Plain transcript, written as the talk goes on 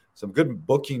good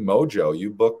booking mojo.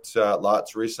 You booked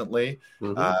lots recently.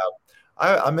 Mm-hmm.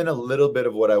 I'm in a little bit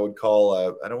of what I would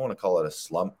call I don't want to call it a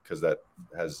slump because that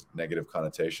has negative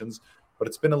connotations, but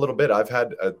it's been a little bit. I've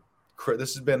had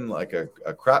this has been like a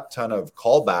crap ton of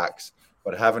callbacks,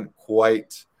 but haven't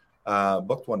quite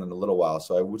booked one in a little while.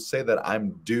 So I would say that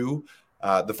I'm due.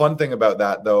 The fun thing about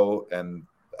that, though, and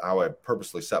how I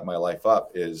purposely set my life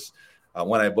up is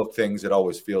when I book things, it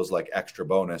always feels like extra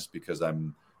bonus because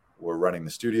we're running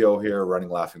the studio here, running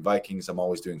Laughing Vikings. I'm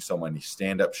always doing so many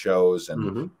stand-up shows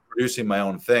and producing my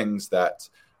own things that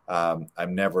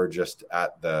I'm never just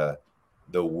at the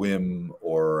whim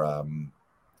or I'm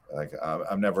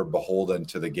never beholden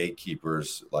to the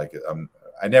gatekeepers. Like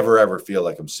I never ever feel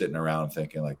like I'm sitting around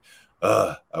thinking like,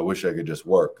 I wish I could just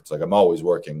work. It's like I'm always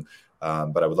working,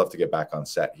 but I would love to get back on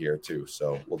set here too.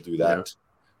 So we'll do that. Yeah.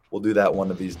 We'll do that one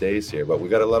of these days here. But we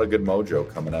got a lot of good mojo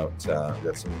coming out.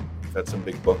 We've had some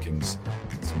big bookings,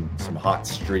 some hot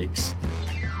streaks.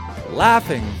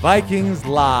 Laughing Vikings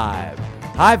Live.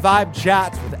 High vibe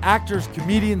chats with actors,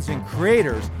 comedians, and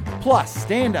creators, plus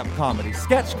stand-up comedy,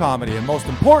 sketch comedy, and most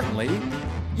importantly,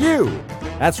 you.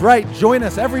 That's right, join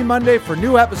us every Monday for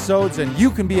new episodes, and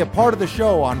you can be a part of the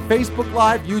show on Facebook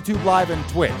Live, YouTube Live, and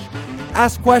Twitch.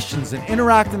 Ask questions and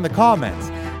interact in the comments,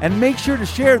 and make sure to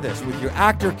share this with your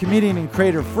actor, comedian, and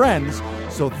creator friends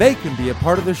so they can be a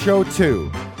part of the show too.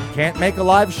 Can't make a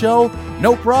live show?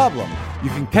 No problem. You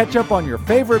can catch up on your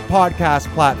favorite podcast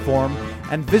platform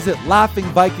and visit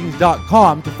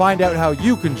laughingvikings.com to find out how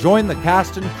you can join the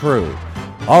cast and crew.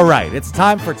 All right, it's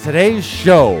time for today's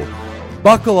show.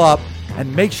 Buckle up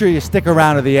and make sure you stick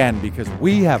around to the end because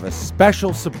we have a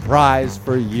special surprise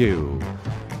for you.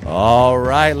 All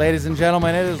right, ladies and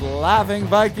gentlemen, it is Laughing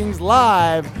Vikings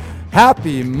Live.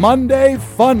 Happy Monday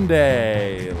Fun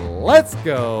Day. Let's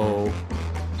go.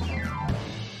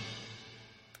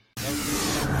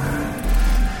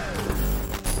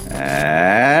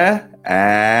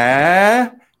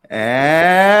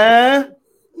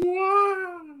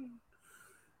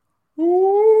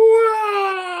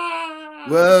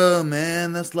 Whoa,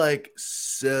 man, that's like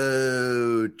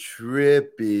so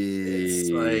trippy.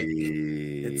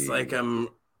 It's like I'm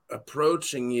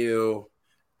approaching you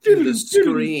through the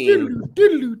screen.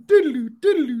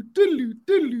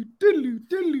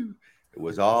 It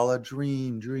was all a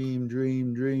dream.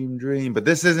 But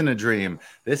this isn't a dream.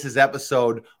 This is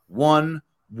episode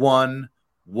 111.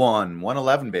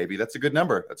 111, baby. That's a good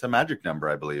number. That's a magic number,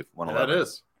 I believe. 111. That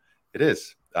is. It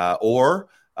is. Or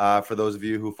for those of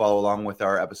you who follow along with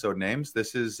our episode names,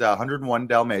 this is 101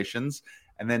 Dalmatians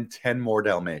and then 10 more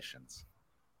Dalmatians.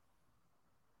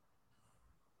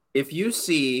 If you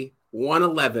see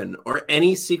 111 or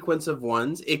any sequence of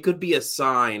ones, it could be a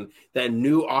sign that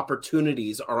new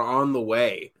opportunities are on the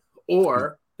way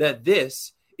or that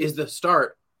this is the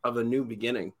start of a new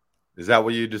beginning. Is that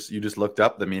what you just looked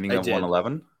up, the meaning of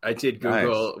 111? I did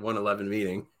Google 111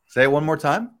 meaning. Say it one more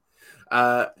time.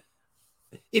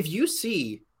 If you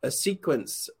see a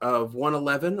sequence of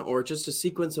 111 or just a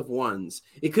sequence of ones,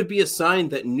 it could be a sign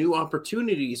that new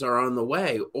opportunities are on the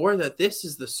way or that this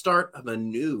is the start of a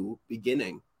new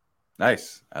beginning.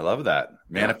 Nice. I love that.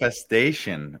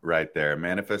 Manifestation right there.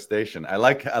 Manifestation. I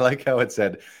like how it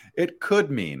said it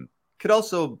could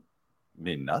also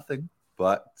mean nothing,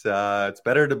 but it's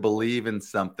better to believe in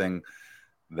something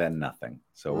than nothing.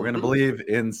 So we're going to believe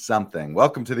in something.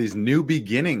 Welcome to these new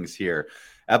beginnings here.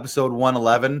 Episode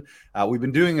 111. We've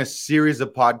been doing a series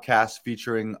of podcasts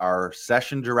featuring our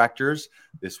session directors.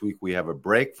 This week we have a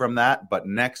break from that, but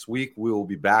next week we will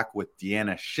be back with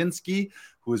Deanna Shinsky,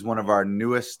 who is one of our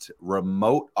newest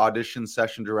remote audition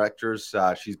session directors.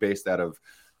 She's based out of,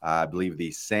 I believe,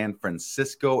 the San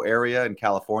Francisco area in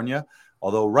California.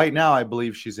 Although right now I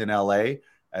believe she's in LA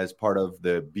as part of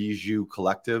the Bijou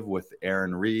Collective with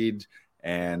Aaron Reed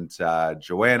and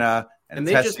Joanna. And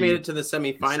they just made it to the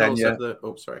semifinals of the.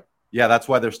 Oh, sorry. Yeah, that's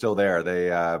why they're still there.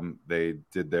 They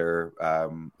did their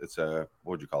it's a,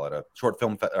 what would you call it? A short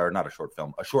film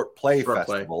a short play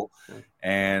festival. Yeah.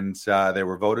 And they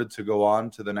were voted to go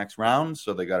on to the next round,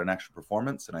 so they got an extra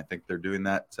performance, and I think they're doing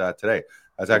that today.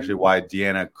 That's actually why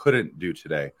Deanna couldn't do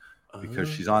today because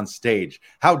she's on stage.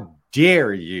 How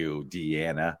dare you,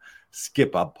 Deanna,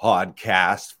 skip a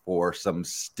podcast for some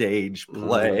stage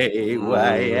play?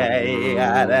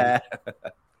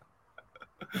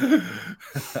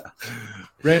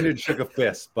 Brandon shook a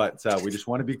fist, but we just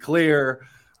want to be clear.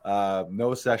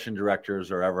 No session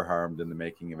directors are ever harmed in the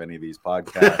making of any of these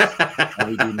podcasts.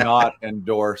 And we do not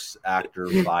endorse actor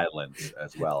violence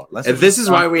as well. And this is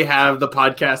why we have the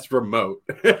podcast remote.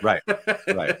 Right.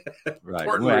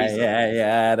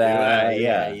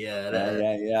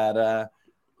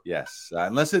 Yes,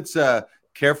 unless it's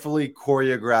carefully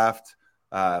choreographed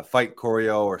fight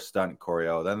choreo or stunt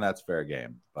choreo, then that's fair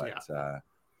game. But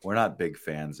we're not big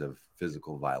fans of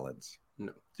physical violence.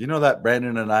 No. Do you know that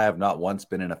Brandon and I have not once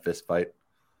been in a fist fight?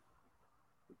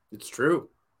 It's true.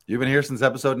 You've been here since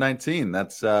episode 19.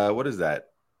 That's what is that?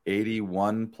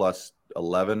 81 plus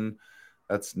 11.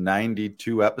 That's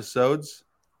 92 episodes.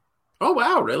 Oh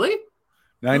wow, really?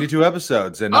 92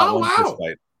 episodes and not one fist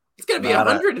fight. It's gonna be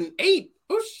 108.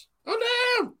 Oh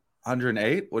damn.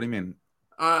 108? What do you mean?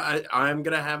 I'm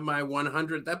gonna have my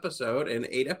 100th episode in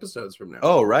 8 episodes from now.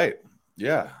 Oh, right.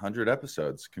 Yeah, 100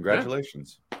 episodes.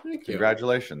 Congratulations. Yeah. Thank you.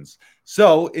 Congratulations.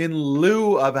 So, in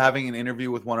lieu of having an interview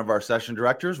with one of our session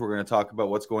directors, we're going to talk about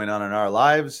what's going on in our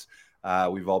lives.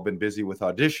 We've all been busy with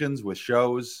auditions, with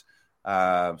shows,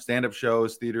 stand-up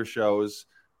shows, theater shows,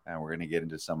 and we're going to get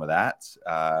into some of that.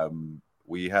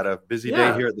 We had a busy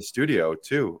day here at the studio,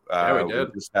 too. Yeah, we did.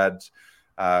 We just had,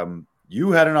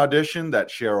 you had an audition that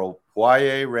Cheryl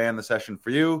Poirier ran the session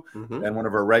for you. Mm-hmm. And one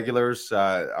of our regulars,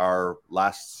 our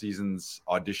last season's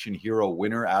audition hero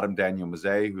winner, Adam Daniel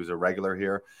Mazet, who's a regular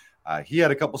here. He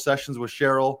had a couple sessions with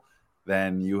Cheryl.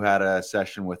 Then you had a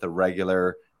session with a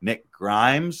regular, Nick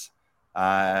Grimes.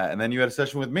 And then you had a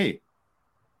session with me.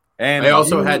 And I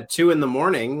also had 2 in the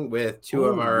morning with 2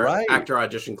 of our right. Actor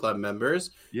Audition Club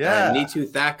members. Yeah. Neetu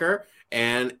Thacker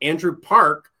and Andrew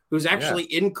Park, who's actually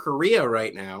in Korea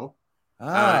right now.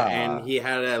 And he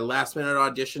had a last minute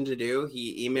audition to do.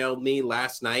 He emailed me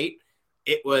last night.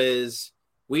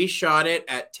 We shot it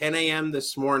at 10 a.m.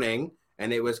 this morning,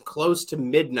 and it was close to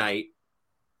midnight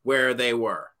where they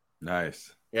were.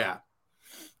 Nice. Yeah.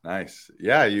 Nice.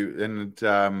 Yeah.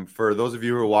 For those of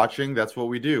you who are watching, that's what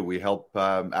we do. We help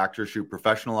actors shoot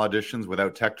professional auditions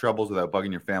without tech troubles, without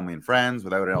bugging your family and friends,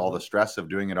 without all the stress of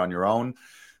doing it on your own,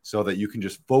 so that you can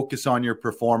just focus on your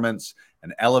performance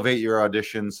and elevate your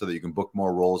auditions so that you can book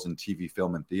more roles in TV,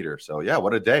 film, and theater. So, yeah,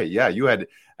 what a day. Yeah, you had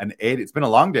it's been a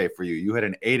long day for you. You had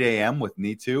an 8 a.m. with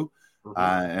Neetu. Mm-hmm.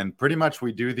 And pretty much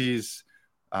we do these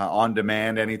on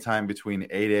demand anytime between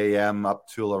 8 a.m. up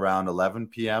till around 11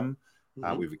 p.m.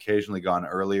 Mm-hmm. We've occasionally gone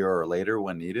earlier or later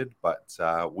when needed, but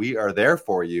we are there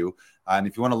for you. And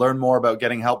if you want to learn more about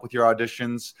getting help with your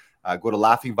auditions, go to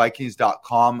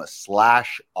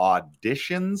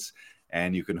laughingvikings.com/auditions,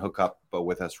 and you can hook up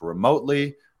with us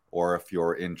remotely. Or if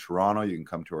you're in Toronto, you can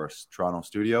come to our Toronto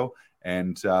studio,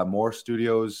 and more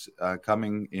studios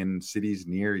coming in cities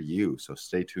near you. So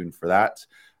stay tuned for that.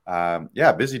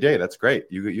 Busy day. That's great.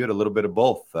 You had a little bit of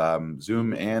both,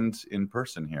 Zoom and in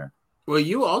person here. Well,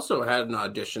 you also had an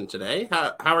audition today.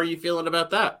 How are you feeling about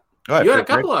that? Oh, you had a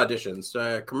couple of auditions,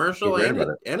 a commercial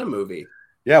and a movie.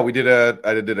 Yeah, I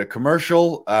did a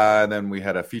commercial, and then we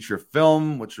had a feature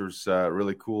film, which was a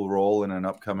really cool role in an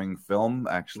upcoming film,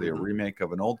 actually a remake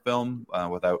of an old film,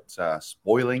 without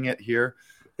spoiling it here.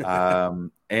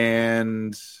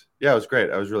 And yeah, it was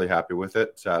great. I was really happy with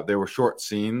it. They were short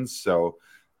scenes, so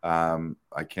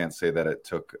I can't say that it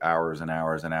took hours and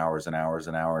hours and hours and hours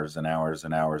and hours and hours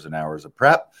and hours and hours of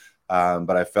prep.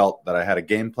 But I felt that I had a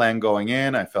game plan going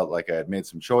in. I felt like I had made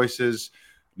some choices,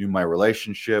 knew my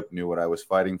relationship, knew what I was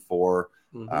fighting for,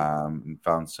 and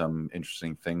found some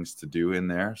interesting things to do in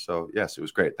there. So yes, it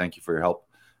was great. Thank you for your help.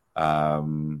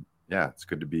 It's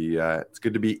good to be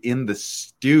in the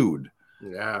stewed.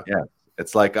 Yeah.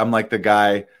 It's like I'm like the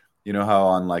guy, you know how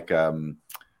on like a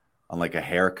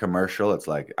hair commercial, it's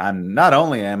like, I'm not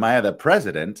only am I the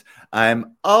president,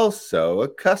 I'm also a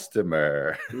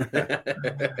customer.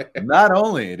 Not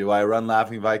only do I run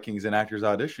Laughing Vikings and Actors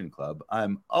Audition Club,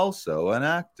 I'm also an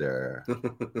actor.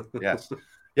 Yes.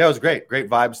 Yeah, it was great. Great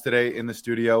vibes today in the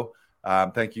studio.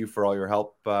 Thank you for all your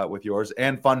help with yours.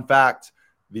 And fun fact,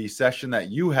 the session that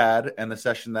you had and the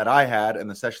session that I had and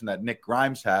the session that Nick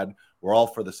Grimes had were all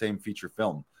for the same feature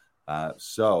film.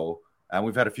 And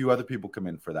we've had a few other people come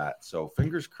in for that. So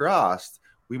fingers crossed,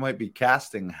 we might be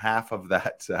casting half of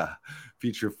that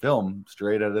feature film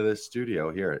straight out of this studio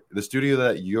here. The studio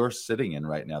that you're sitting in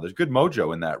right now. There's good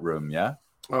mojo in that room, yeah?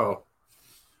 Oh,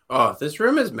 this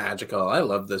room is magical. I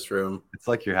love this room. It's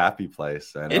like your happy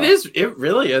place. It is. It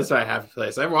really is my happy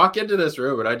place. I walk into this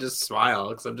room and I just smile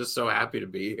because I'm just so happy to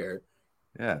be here.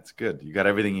 Yeah, it's good. You got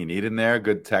everything you need in there.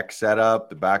 Good tech setup,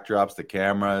 the backdrops, the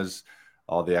cameras,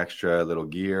 all the extra little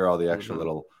gear, all the extra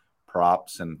little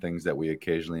props and things that we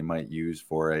occasionally might use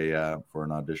for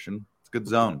an audition. It's a good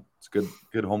zone. It's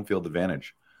good home field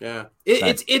advantage. Yeah,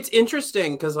 it's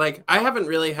interesting because like I haven't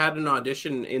really had an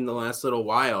audition in the last little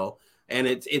while, and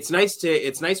it's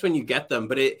nice when you get them,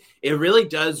 but it really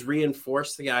does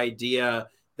reinforce the idea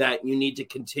that you need to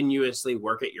continuously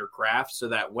work at your craft so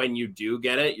that when you do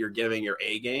get it, you're giving your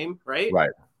A game, right? Right.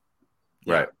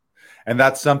 Yeah. Right. And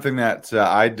that's something that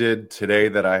I did today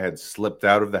that I had slipped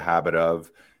out of the habit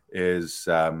of is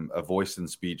a voice and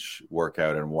speech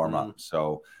workout and warm up.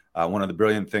 So one of the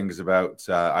brilliant things about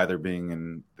either being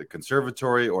in the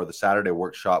conservatory or the Saturday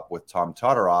workshop with Tom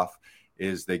Todoroff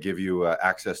is they give you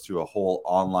access to a whole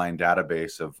online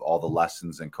database of all the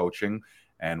lessons and coaching.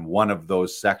 And one of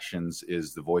those sections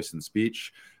is the voice and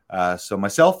speech. So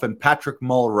myself and Patrick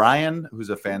Mulryan,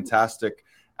 who's a fantastic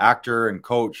actor and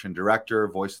coach and director,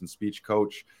 voice and speech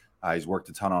coach. He's worked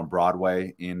a ton on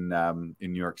Broadway in New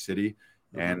York City.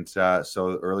 And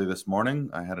so early this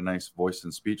morning, I had a nice voice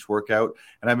and speech workout,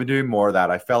 and I've been doing more of that.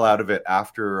 I fell out of it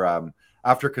after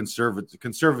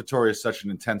conservatory is such an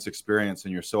intense experience,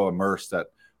 and you're so immersed that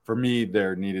for me,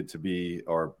 there needed to be,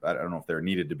 or I don't know if there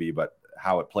needed to be, but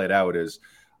how it played out is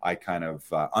I kind of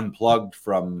unplugged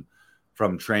from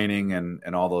training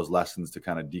and all those lessons to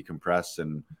kind of decompress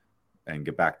and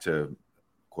get back to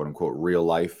quote unquote real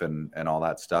life and all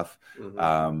that stuff.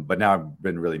 But now I've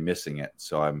been really missing it.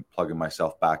 So I'm plugging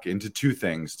myself back into two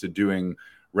things, to doing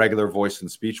regular voice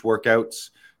and speech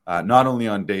workouts, not only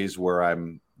on days where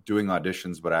I'm doing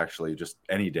auditions, but actually just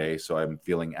any day. So I'm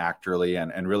feeling actorly,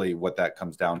 and really what that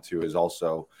comes down to is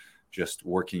also just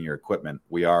working your equipment.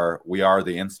 We are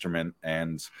the instrument.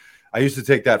 And I used to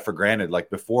take that for granted. Like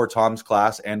before Tom's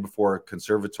class and before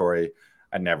conservatory,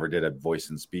 I never did a voice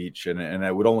and speech, and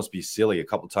it would almost be silly. A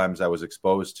couple of times I was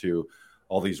exposed to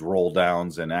all these roll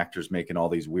downs and actors making all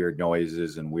these weird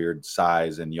noises and weird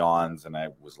sighs and yawns, and I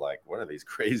was like, what are these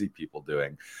crazy people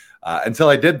doing? Until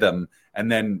I did them,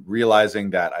 and then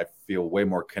realizing that I feel way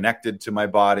more connected to my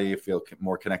body, I feel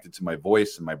more connected to my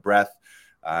voice and my breath,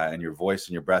 and your voice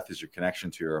and your breath is your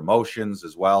connection to your emotions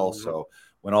as well. So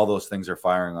when all those things are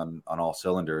firing on all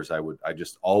cylinders, I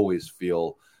just always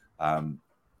feel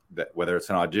that whether it's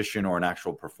an audition or an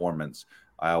actual performance,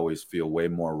 I always feel way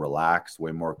more relaxed,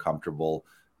 way more comfortable.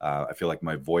 I feel like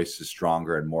my voice is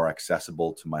stronger and more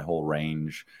accessible to my whole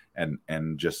range. And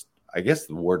just, I guess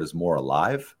the word is more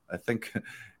alive, I think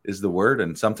is the word.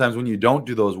 And sometimes when you don't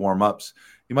do those warm-ups,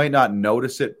 you might not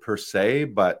notice it per se,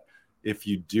 but if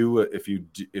you do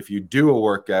a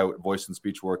workout, voice and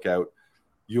speech workout,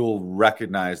 you'll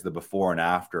recognize the before and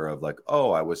after of like,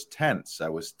 oh, I was tense, I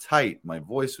was tight, my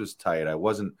voice was tight, I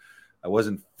wasn't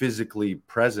physically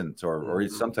present or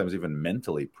sometimes even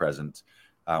mentally present,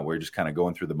 where you're just kind of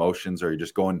going through the motions, or you're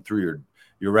just going through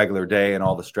your regular day and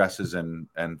all the stresses and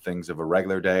things of a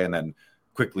regular day, and then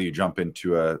quickly you jump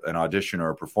into an audition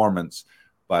or a performance.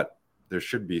 But there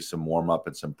should be some warm up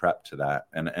and some prep to that.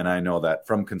 And I know that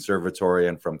from conservatory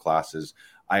and from classes,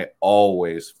 I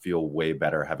always feel way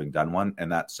better having done one.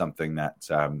 And that's something that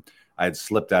I had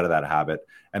slipped out of that habit.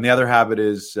 And the other habit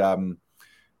is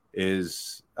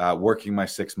working my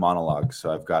 6 monologues.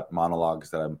 So I've got monologues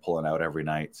that I'm pulling out every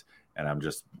night, and I'm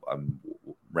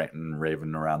ranting,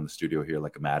 raving around the studio here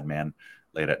like a madman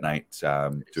late at night,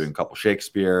 doing a couple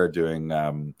Shakespeare, doing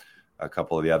a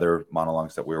couple of the other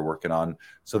monologues that we were working on,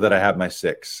 so that I have my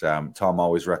 6. Tom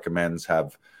always recommends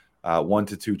have 1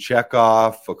 to 2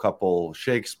 Chekhov, a couple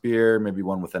Shakespeare, maybe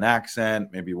one with an accent,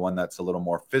 maybe one that's a little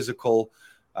more physical,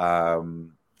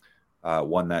 one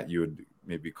that you would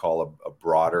maybe call a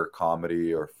broader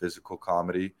comedy or physical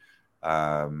comedy,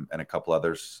 and a couple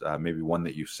others, maybe one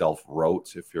that you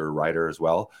self-wrote if you're a writer as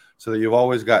well, so that you've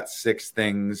always got 6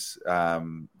 things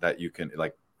that you can,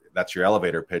 like, that's your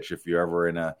elevator pitch. If you're ever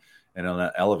in an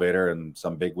elevator and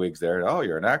some big wigs there, oh,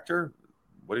 you're an actor,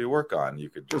 what do you work on? You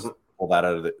could just pull that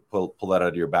out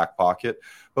of your back pocket,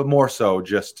 but more so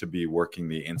just to be working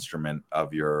the instrument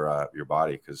of your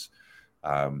body, because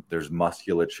there's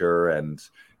musculature, and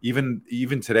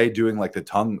even today doing like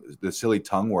the silly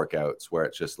tongue workouts where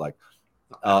it's just like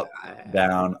up,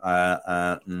 down,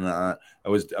 I'm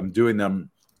doing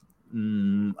them,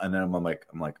 and then I'm like,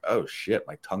 oh shit,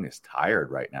 my tongue is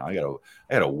tired right now. I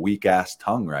got a weak ass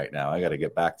tongue right now. I got to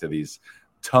get back to these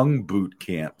tongue boot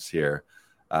camps here,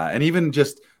 and even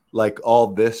just like all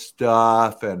this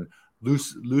stuff and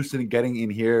getting in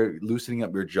here, loosening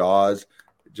up your jaws,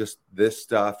 just this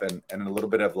stuff, and a little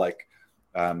bit of like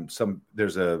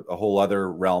there's a whole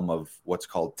other realm of what's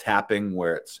called tapping,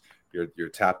 where it's you're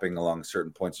tapping along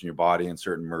certain points in your body and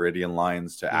certain meridian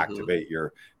lines to activate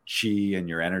your chi and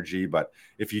your energy. But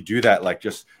if you do that, like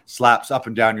just slaps up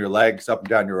and down your legs, up and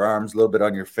down your arms, a little bit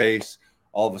on your face,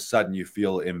 all of a sudden you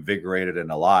feel invigorated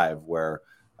and alive, where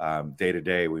day to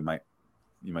day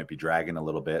you might be dragging a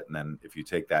little bit, and then if you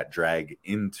take that drag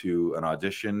into an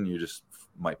audition, you just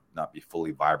might not be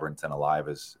fully vibrant and alive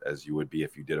as you would be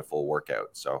if you did a full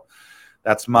workout. So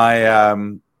that's my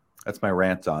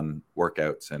rant on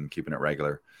workouts and keeping it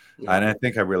regular. Yeah. And I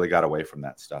think I really got away from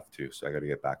that stuff too, so I got to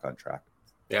get back on track.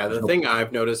 Yeah, the thing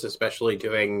I've noticed, especially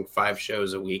doing 5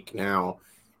 shows a week now,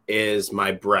 is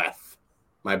my breath.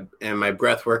 My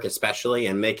breath work especially,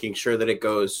 and making sure that it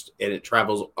goes and it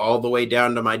travels all the way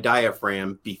down to my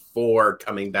diaphragm before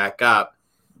coming back up.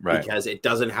 Right. Because it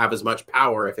doesn't have as much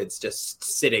power if it's just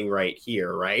sitting right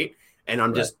here, right? And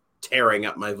I'm just tearing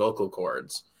up my vocal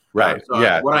cords. Right.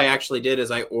 What I actually did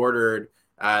is I ordered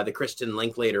the Christian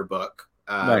Linklater book,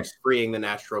 Freeing the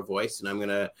Natural Voice, and I'm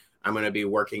gonna be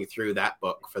working through that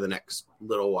book for the next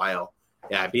little while.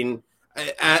 Yeah,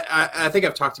 I think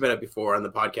I've talked about it before on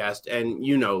the podcast, and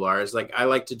Lars, like I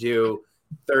like to do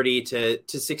 30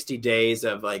 to 60 days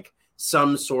of like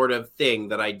some sort of thing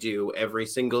that I do every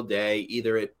single day,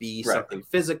 either it be something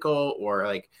physical or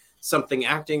like something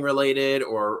acting related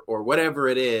or whatever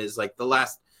it is. Like the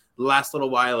last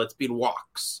little while, it's been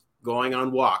going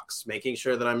on walks, making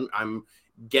sure that I'm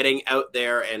getting out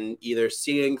there and either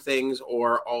seeing things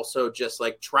or also just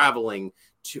like traveling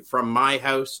from my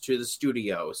house to the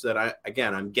studio, so that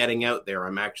I'm getting out there.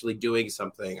 I'm actually doing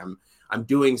something. I'm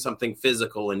doing something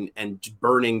physical and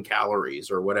burning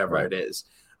calories or whatever it is.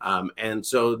 And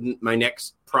so my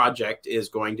next project is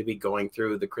going to be going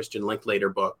through the Christian Linklater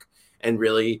book and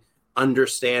really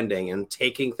understanding and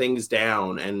taking things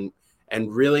down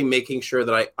and really making sure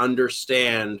that I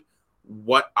understand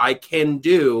what I can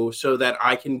do so that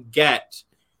I can get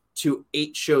to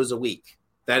 8 shows a week.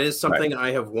 That is something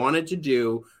I have wanted to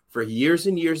do for years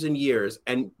and years and years.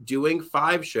 And doing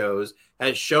 5 shows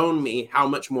has shown me how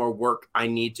much more work I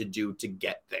need to do to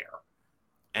get there.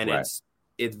 And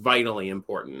it's vitally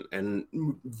important. And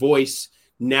voice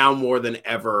now more than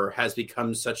ever has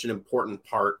become such an important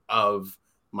part of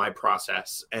my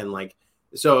process. And like,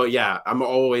 so yeah, I'm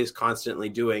always constantly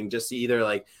doing just either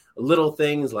like little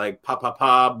things like pa pa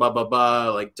pa ba ba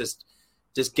ba, like just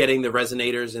getting the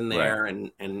resonators in there.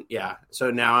 And yeah, so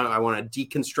now I want to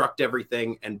deconstruct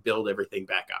everything and build everything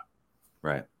back up.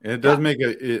 Right. It does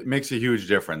it makes a huge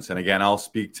difference. And again, I'll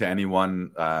speak to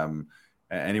anyone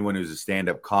who's a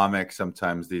stand-up comic.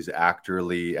 Sometimes these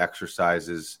actorly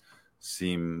exercises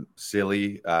seem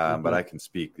silly, but I can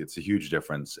speak. It's a huge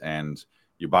difference. And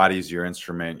your body's your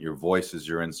instrument. Your voice is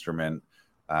your instrument.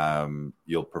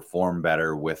 You'll perform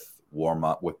better with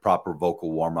proper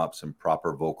vocal warm-ups and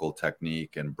proper vocal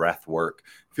technique and breath work.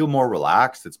 Feel more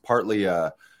relaxed. It's partly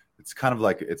it's kind of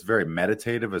like it's very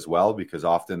meditative as well, because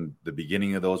often the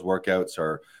beginning of those workouts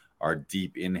are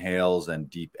deep inhales and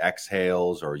deep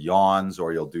exhales or yawns,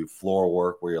 or you'll do floor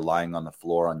work where you're lying on the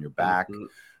floor on your back.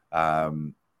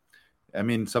 I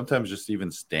mean, sometimes just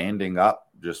even standing up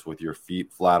just with your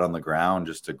feet flat on the ground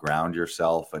just to ground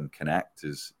yourself and connect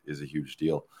is a huge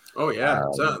deal. Oh, yeah.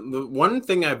 So the one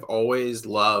thing I've always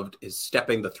loved is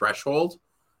stepping the threshold,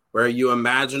 where you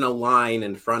imagine a line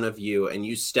in front of you and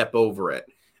you step over it.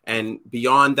 And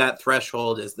beyond that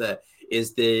threshold is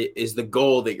the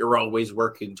goal that you're always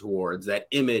working towards, that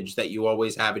image that you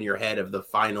always have in your head of the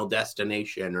final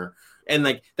destination, and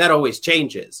like that always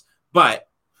changes. But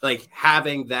like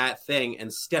having that thing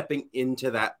and stepping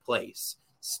into that place,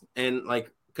 and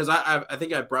like, because I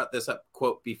think I brought this up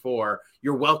quote before,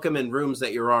 you're welcome in rooms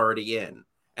that you're already in,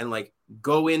 and like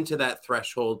go into that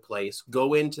threshold place,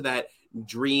 go into that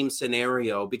dream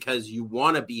scenario because you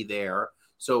want to be there.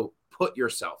 So put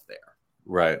yourself there.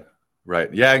 Right.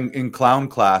 Yeah. In clown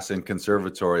class in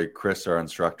conservatory, Chris, our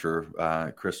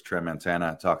instructor, Chris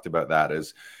Tremontana, talked about that.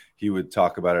 As he would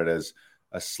talk about it as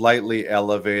a slightly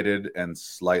elevated and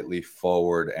slightly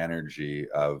forward energy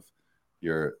of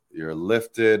you're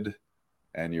lifted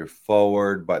and you're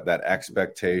forward, but that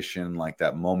expectation, like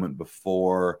that moment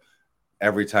before,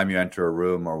 every time you enter a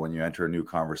room or when you enter a new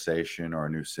conversation or a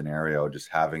new scenario, just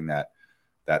having that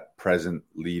present,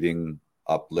 leading,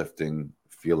 uplifting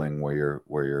feeling where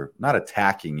you're not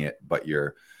attacking it, but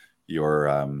you're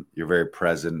very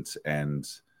present and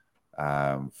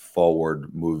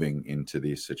forward moving into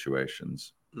these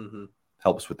situations.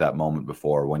 Helps with that moment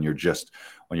before, when you're just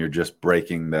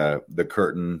breaking the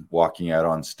curtain, walking out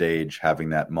on stage, having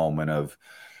that moment of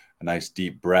a nice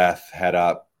deep breath, head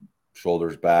up,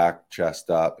 shoulders back,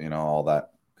 chest up, all that,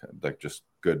 like just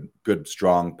good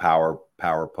strong power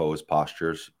pose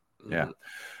postures.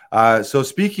 So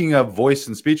speaking of voice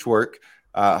and speech work,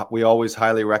 we always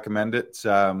highly recommend it.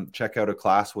 Check out a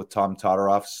class with Tom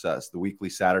Todoroff's. It's the weekly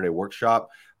Saturday workshop.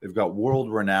 They've got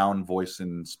world-renowned voice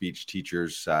and speech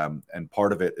teachers, and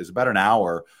part of it is about an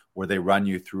hour where they run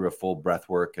you through a full breath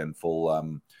work and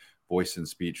full voice and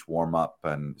speech warm-up.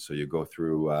 And so you go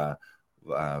through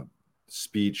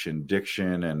speech and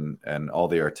diction and all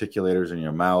the articulators in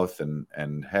your mouth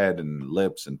and head and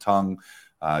lips and tongue,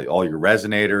 all your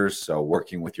resonators. So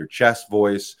working with your chest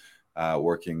voice,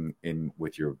 working in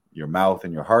with your mouth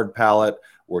and your hard palate,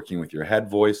 working with your head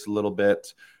voice a little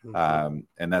bit. And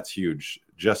that's huge.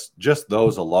 Just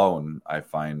those alone, I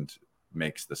find,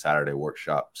 makes the Saturday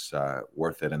workshops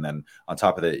worth it. And then on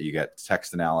top of that, you get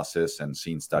text analysis and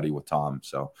scene study with Tom.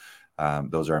 So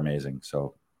those are amazing.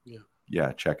 So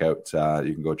yeah, check out,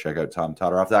 you can go check out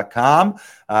TomTodoroff.com.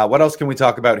 What else can we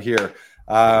talk about here?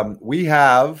 We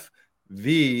have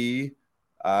the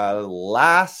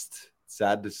last,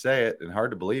 sad to say it and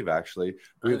hard to believe, actually,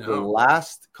 we have the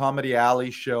last Comedy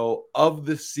Alley show of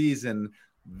the season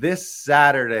this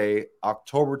Saturday,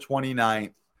 October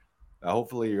 29th.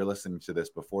 Hopefully you're listening to this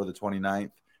before the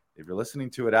 29th. If you're listening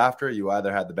to it after, you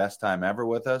either had the best time ever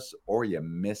with us or you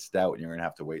missed out and you're going to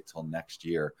have to wait till next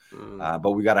year.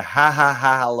 But we got a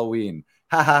Halloween.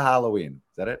 Halloween.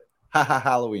 Is that it?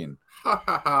 Halloween.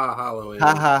 Halloween.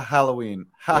 Halloween.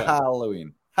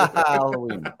 Halloween.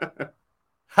 Halloween.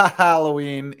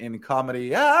 Halloween in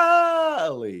Comedy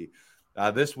Alley.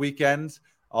 This weekend,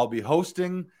 I'll be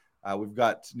hosting. We've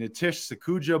got Nitish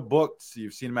Sakuja booked.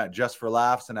 You've seen him at Just for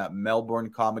Laughs and at Melbourne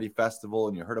Comedy Festival,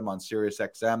 and you heard him on Sirius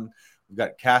XM. We've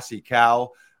got Cassie Cow,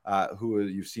 who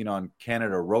you've seen on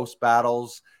Canada Roast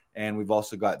Battles. And we've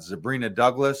also got Sabrina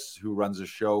Douglas, who runs a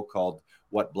show called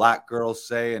What Black Girls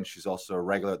Say, and she's also a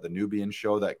regular at the Nubian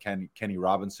show that Kenny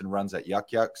Robinson runs at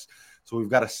Yuck Yucks. So we've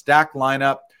got a stacked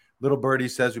lineup. Little Birdie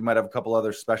says we might have a couple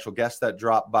other special guests that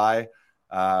drop by.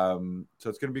 So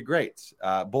it's going to be great.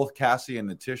 Both Cassie and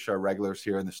Nitish are regulars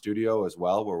here in the studio as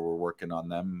well, where we're working on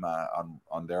them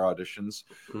on their auditions.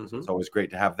 So it's always great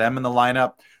to have them in the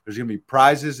lineup. There's going to be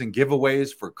prizes and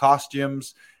giveaways for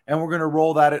costumes, and we're going to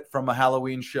roll that from a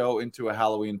Halloween show into a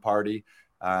Halloween party.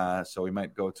 So we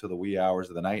might go to the wee hours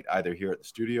of the night, either here at the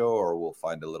studio, or we'll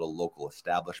find a little local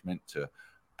establishment to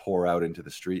pour out into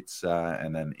the streets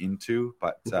and then into.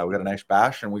 But we got a nice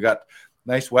bash, and we got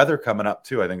nice weather coming up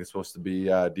too. I think it's supposed to be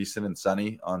decent and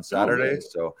sunny on Saturday.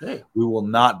 So we will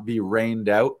not be rained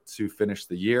out to finish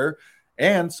the year.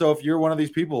 And so if you're one of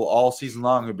these people all season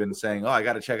long who've been saying, oh, I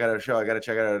got to check out a show, I got to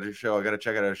check out a show, I got to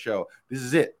check out a show, this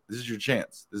is it. This is your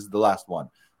chance. This is the last one.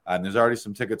 And there's already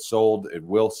some tickets sold. It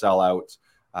will sell out.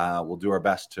 We'll do our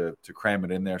best to cram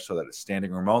it in there so that it's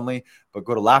standing room only. But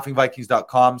go to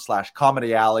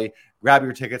laughingvikings.com/Comedy Alley. Grab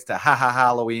your tickets to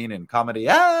Halloween and Comedy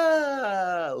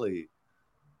Alley.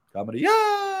 Comedy Alley.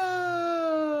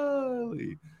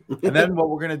 And then what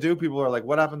we're going to do, people are like,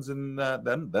 what happens in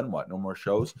then what? No more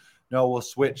shows? No, we'll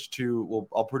switch to,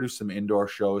 I'll produce some indoor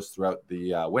shows throughout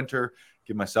the winter,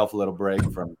 give myself a little break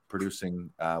from producing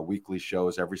weekly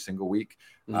shows every single week.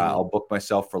 I'll book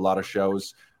myself for a lot of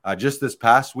shows. Just this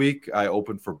past week, I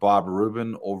opened for Bob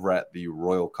Rubin over at the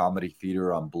Royal Comedy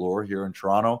Theatre on Bloor here in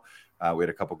Toronto. We had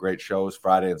a couple great shows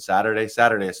Friday and Saturday.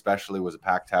 Saturday especially was a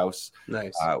packed house.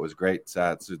 Nice. It was great. It's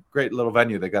a great little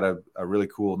venue. They got a really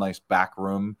cool, nice back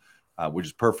room, which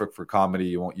is perfect for comedy.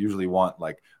 You won't usually want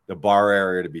like the bar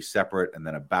area to be separate and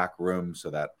then a back room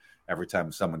so that every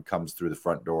time someone comes through the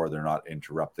front door, they're not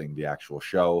interrupting the actual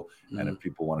show. And if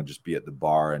people want to just be at the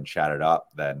bar and chat it up,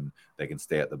 then they can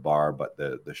stay at the bar. But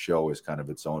the show is kind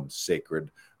of its own sacred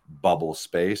bubble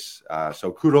space.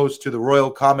 So kudos to the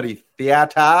Royal Comedy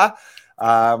Theatre.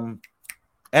 And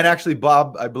actually,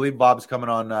 Bob, I believe Bob's coming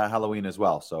on Halloween as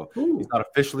well. So he's not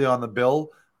officially on the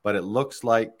bill, but it looks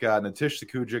like Nitish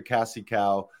Sakuja, Cassie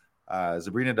Cow,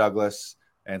 Sabrina Douglas,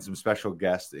 and some special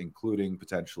guests, including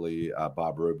potentially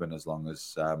Bob Rubin, as long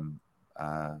as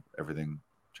everything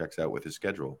checks out with his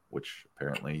schedule, which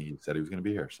apparently he said he was going to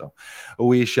be here. So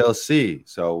we shall see.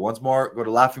 So once more, go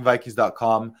to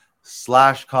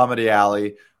laughingvikings.com/Comedy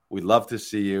Alley. We'd love to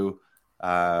see you.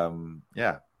 And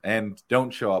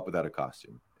don't show up without a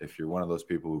costume. If you're one of those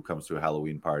people who comes to a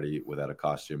Halloween party without a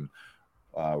costume,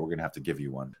 we're going to have to give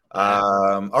you one.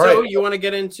 All right. So you want to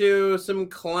get into some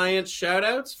client shout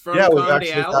outs from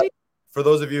Comedy Alley? For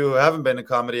those of you who haven't been to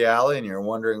Comedy Alley and you're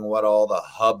wondering what all the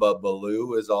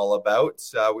hubbubaloo is all about,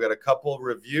 we got a couple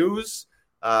reviews.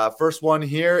 First one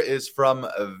here is from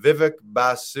Vivek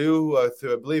Basu. I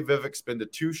believe Vivek's been to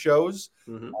 2 shows,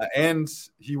 and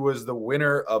he was the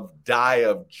winner of Die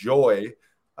of Joy,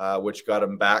 which got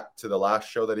him back to the last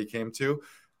show that he came to.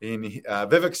 And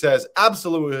Vivek says,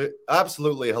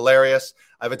 absolutely hilarious.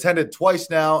 I've attended twice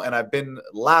now, and I've been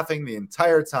laughing the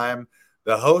entire time.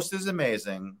 The host is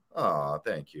amazing. Oh,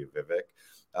 thank you, Vivek.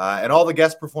 And all the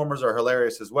guest performers are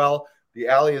hilarious as well. The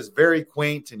alley is very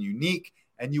quaint and unique,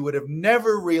 and you would have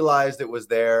never realized it was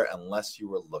there unless you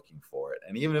were looking for it.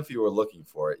 And even if you were looking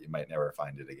for it, you might never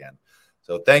find it again.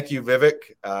 So thank you,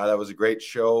 Vivek. That was a great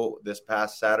show this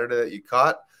past Saturday that you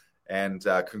caught. And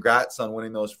congrats on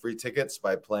winning those free tickets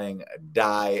by playing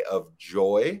Die of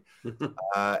Joy.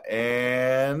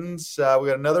 And we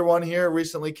got another one here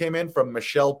recently came in from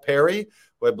Michelle Perry,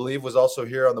 who I believe was also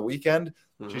here on the weekend.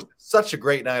 She's such a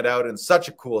great night out in such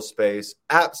a cool space.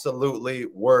 Absolutely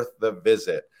worth the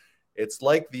visit. It's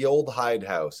like the old Hyde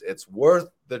House. It's worth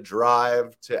the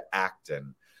drive to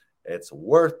Acton. It's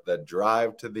worth the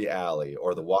drive to the alley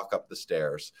or the walk up the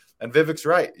stairs. And Vivek's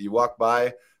right. You walk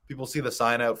by, people see the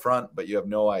sign out front, but you have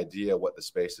no idea what the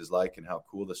space is like and how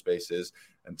cool the space is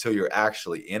until you're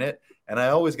actually in it. And I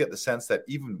always get the sense that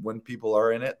even when people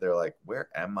are in it, they're like, where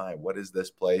am I? What is this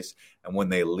place? And when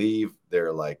they leave,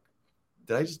 they're like,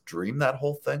 did I just dream that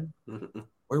whole thing?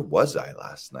 Where was I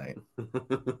last night?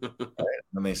 Right?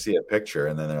 And they see a picture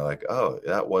and then they're like, oh,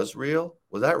 that was real?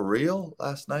 Was that real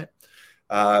last night?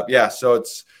 So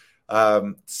it's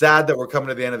sad that we're coming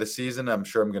to the end of the season. I'm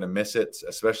sure I'm going to miss it,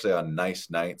 especially on nice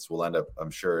nights.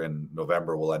 I'm sure in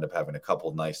November, we'll end up having a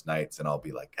couple nice nights and I'll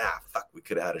be like, fuck, we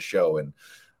could have had a show on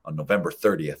November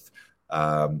 30th.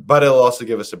 But it'll also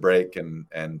give us a break and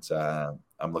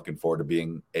I'm looking forward to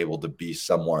being able to be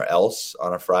somewhere else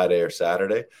on a Friday or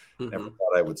Saturday. Never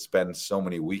thought I would spend so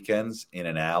many weekends in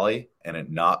an alley and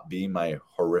it not be my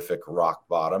horrific rock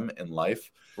bottom in life.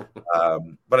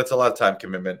 But it's a lot of time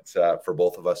commitment for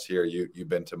both of us here. You've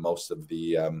been to most of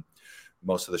the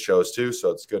shows too,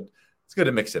 so it's good. It's good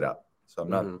to mix it up. So I'm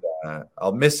not.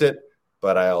 I'll miss it,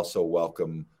 but I also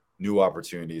welcome new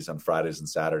opportunities on Fridays and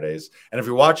Saturdays. And if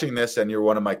you're watching this and you're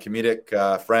one of my comedic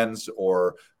friends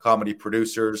or comedy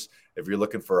producers, if you're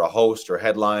looking for a host or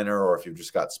headliner, or if you've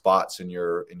just got spots in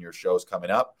your shows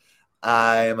coming up,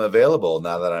 I am available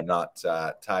now that I'm not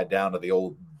tied down to the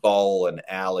old ball and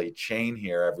alley chain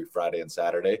here every Friday and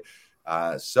Saturday.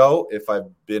 So if I've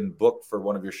been booked for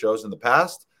one of your shows in the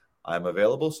past, I'm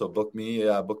available. So book me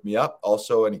up.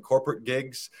 Also, any corporate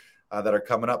gigs that are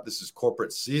coming up. This is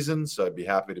corporate season, so I'd be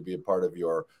happy to be a part of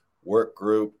your work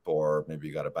group, or maybe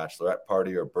you got a bachelorette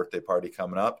party or birthday party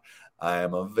coming up. I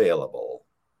am available.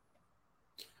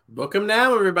 Book him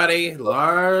now, everybody.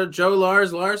 Joe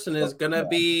Lars Larson is going to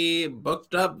be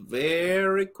booked up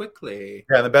very quickly.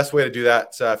 Yeah, and the best way to do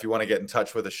that, if you want to get in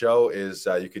touch with the show, is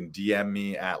you can DM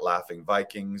me at Laughing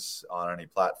Vikings on any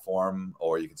platform,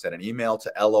 or you can send an email to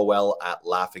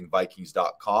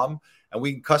lol@laughingvikings.com, and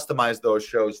we can customize those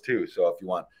shows too. So if you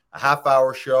want a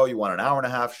half-hour show, you want an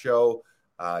hour-and-a-half show,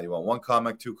 you want 1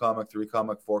 comic, 2 comic, 3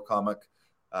 comic, 4 comic,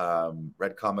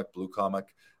 red comic, blue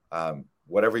comic,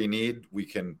 whatever you need, we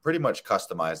can pretty much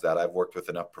customize that. I've worked with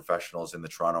enough professionals in the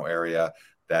Toronto area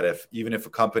that even if a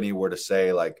company were to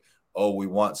say like, oh, we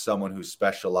want someone who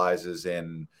specializes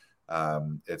in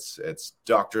it's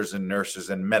doctors and nurses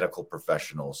and medical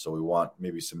professionals, so we want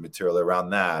maybe some material around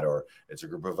that, or it's a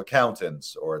group of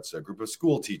accountants, or it's a group of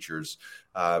school teachers,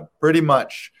 pretty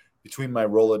much between my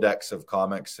Rolodex of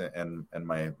comics and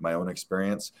my own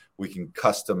experience, we can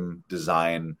custom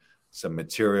design some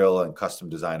material and custom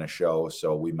design a show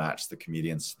so we match the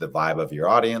comedians to the vibe of your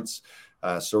audience.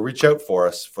 So reach out for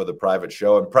us for the private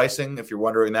show. And pricing, if you're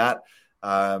wondering that,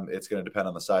 it's going to depend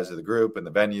on the size of the group and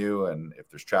the venue, and if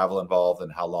there's travel involved,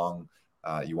 and how long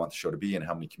you want the show to be, and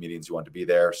how many comedians you want to be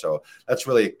there. So that's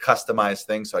really a customized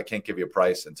thing. So I can't give you a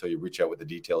price until you reach out with the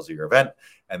details of your event,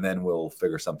 and then we'll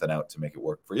figure something out to make it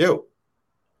work for you.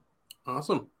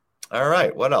 Awesome. All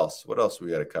right. What else? What else we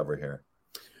got to cover here?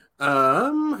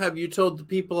 Have you told the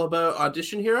people about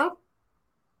Audition Hero?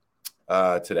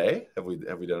 Today? Have we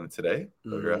done it today?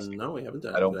 No, we haven't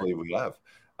done it. I don't believe we have.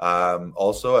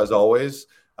 Also, as always,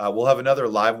 we'll have another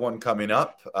live one coming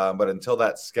up. But until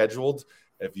that's scheduled,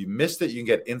 if you missed it, you can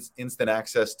get instant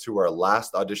access to our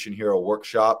last Audition Hero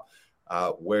workshop,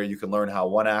 where you can learn how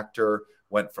one actor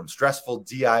went from stressful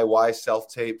DIY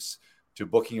self-tapes to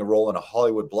booking a role in a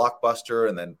Hollywood blockbuster,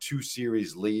 and then 2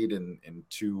 series lead in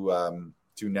 2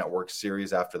 network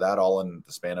series after that, all in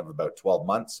the span of about 12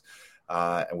 months.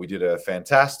 And we did a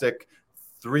fantastic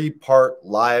 3-part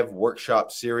live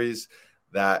workshop series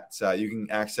that you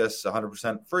can access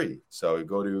 100% free. So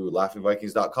go to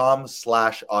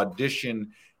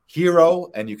laughingvikings.com/audition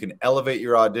hero, and you can elevate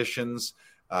your auditions,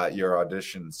 your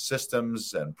audition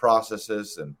systems and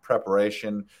processes and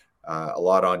preparation, a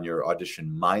lot on your audition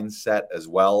mindset as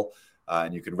well.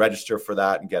 And you can register for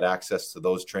that and get access to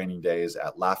those training days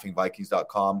at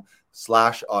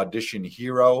laughingvikings.com/audition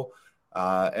hero.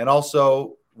 And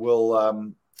also,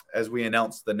 we'll, as we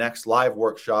announce the next live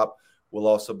workshop, we'll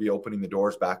also be opening the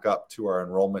doors back up to our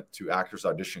enrollment to Actors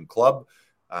Audition Club.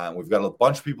 We've got a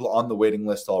bunch of people on the waiting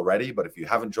list already, but if you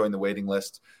haven't joined the waiting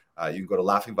list, You can go to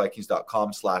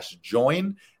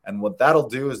laughingvikings.com/join. And what that'll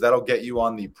do is that'll get you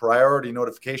on the priority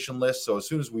notification list. So as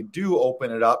soon as we do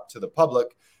open it up to the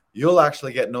public, you'll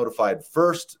actually get notified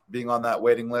first being on that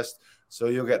waiting list. So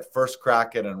you'll get first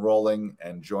crack at enrolling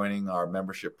and joining our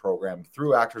membership program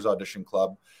through Actors Audition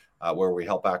Club, where we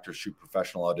help actors shoot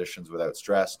professional auditions without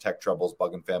stress, tech troubles,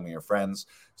 bugging family or friends,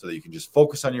 so that you can just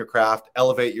focus on your craft,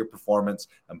 elevate your performance,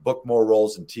 and book more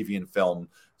roles in TV and film.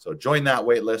 So join that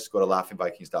wait list. Go to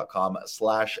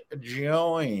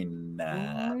laughingvikings.com/join.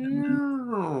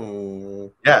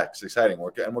 Yeah, it's exciting.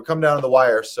 We're coming down to the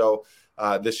wire. So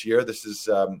this year, this is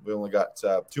we only got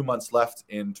 2 months left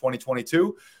in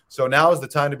 2022. So now is the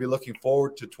time to be looking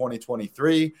forward to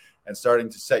 2023 and starting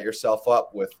to set yourself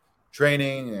up with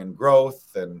training and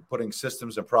growth and putting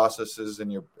systems and processes in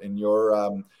your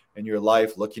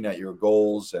life, looking at your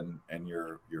goals and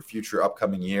your future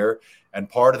upcoming year. And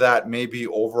part of that may be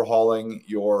overhauling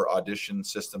your audition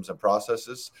systems and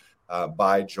processes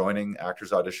by joining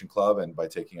Actors Audition Club and by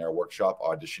taking our workshop,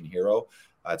 Audition Hero.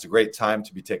 It's a great time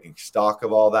to be taking stock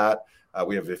of all that.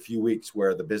 We have a few weeks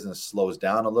where the business slows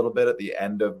down a little bit at the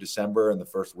end of December and the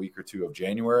first week or two of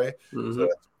January. Mm-hmm. So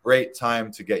it's a great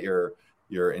time to get your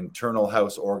internal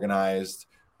house organized,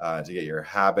 to get your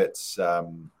habits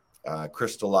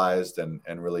crystallized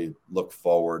and really look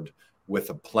forward with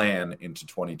a plan into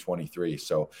 2023.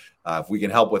 So if we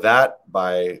can help with that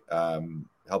by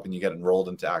helping you get enrolled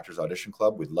into Actors Audition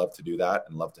Club, we'd love to do that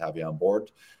and love to have you on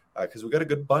board because we got a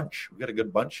good bunch. We got a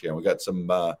good bunch here. We got some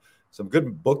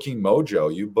good booking mojo.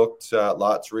 You booked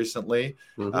lots recently.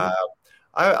 Mm-hmm.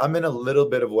 I'm in a little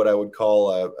bit of what I would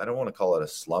call I don't want to call it a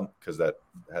slump because that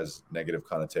has negative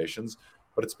connotations,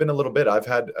 but it's been a little bit. I've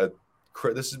had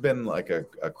this has been like a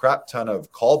crap ton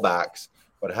of callbacks,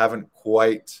 but haven't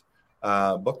quite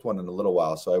booked one in a little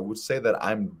while. So I would say that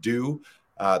I'm due.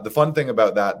 The fun thing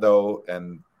about that, though,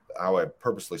 and how I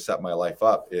purposely set my life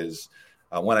up is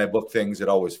when I book things, it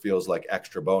always feels like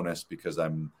extra bonus because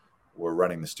we're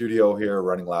running the studio here,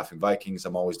 running Laughing Vikings.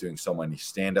 I'm always doing so many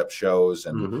stand-up shows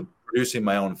and mm-hmm. producing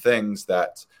my own things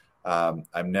that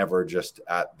I'm never just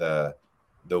at the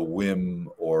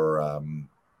whim or I'm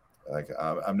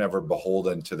never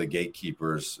beholden to the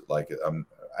gatekeepers.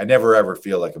 I never ever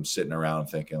feel like I'm sitting around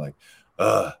thinking like,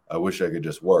 I wish I could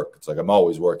just work. It's like I'm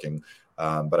always working,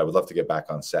 but I would love to get back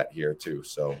on set here too.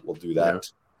 So we'll do that. Yeah.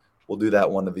 We'll do that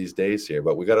one of these days here.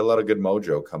 But we got a lot of good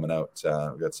mojo coming out.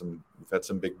 We've had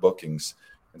some big bookings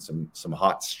and some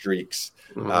hot streaks.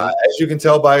 Mm-hmm. As you can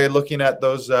tell by looking at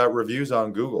those reviews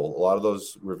on Google, a lot of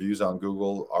those reviews on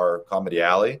Google are Comedy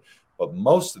Alley, but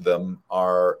most of them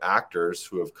are actors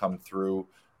who have come through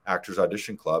Actors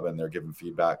Audition Club, and they're giving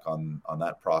feedback on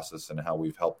that process and how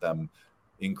we've helped them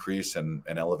increase and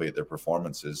elevate their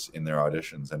performances in their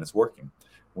auditions, and it's working.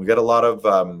 We got a lot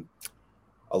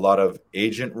of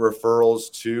agent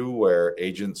referrals too, where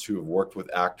agents who have worked with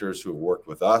actors who have worked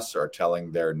with us are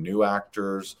telling their new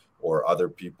actors or other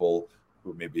people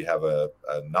who maybe have a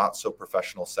not so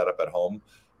professional setup at home.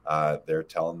 They're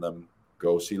telling them,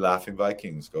 go see Laughing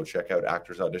Vikings, go check out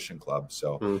Actors Audition Club.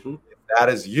 So mm-hmm. if that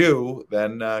is you,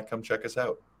 then come check us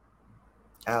out.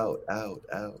 Out.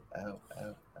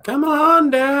 Come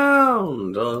on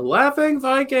down to Laughing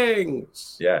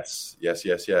Vikings. Yes.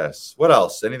 What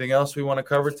else? Anything else we want to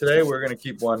cover today? We're going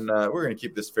to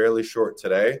keep this fairly short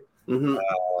today. Mm-hmm.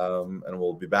 And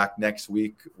we'll be back next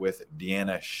week with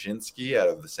Deanna Shinsky out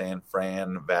of the San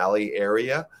Fran Valley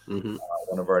area, mm-hmm.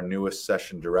 One of our newest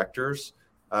session directors.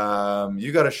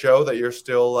 You got a show that you're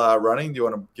still running. Do you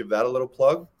want to give that a little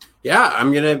plug? Yeah,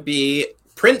 I'm going to be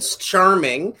Prince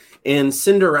Charming in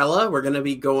Cinderella. We're going to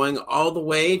be going all the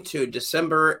way to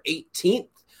December 18th.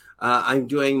 I'm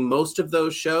doing most of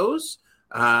those shows.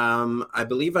 I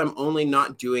believe I'm only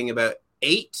not doing about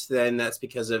 8. Then that's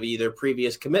because of either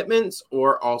previous commitments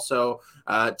or also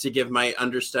to give my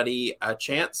understudy a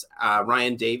chance.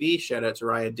 Ryan Davey, shout out to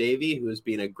Ryan Davey, who has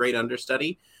been a great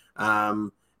understudy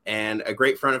and a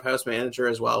great front of house manager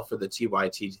as well for the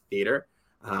TYT Theater.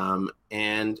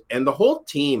 And the whole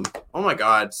team, oh my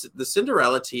God, the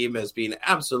Cinderella team has been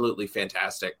absolutely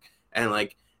fantastic. And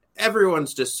like,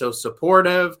 everyone's just so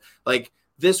supportive. Like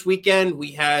this weekend,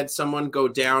 we had someone go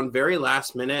down very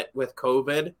last minute with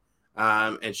COVID,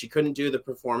 and she couldn't do the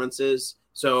performances.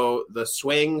 So the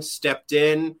swing stepped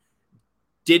in,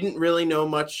 didn't really know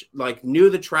much, like knew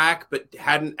the track, but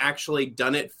hadn't actually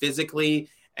done it physically.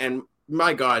 And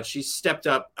my God, she stepped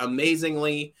up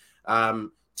amazingly.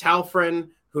 Talfrin,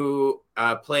 who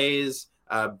plays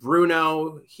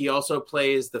Bruno. He also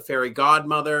plays the fairy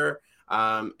godmother,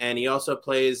 and he also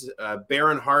plays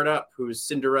Baron Hardup, who's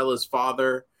Cinderella's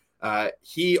father.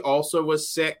 He also was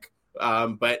sick,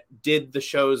 but did the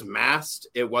shows masked.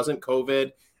 It wasn't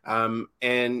COVID.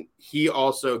 And he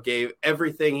also gave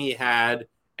everything he had.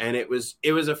 And it was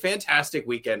a fantastic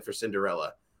weekend for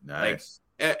Cinderella. Nice.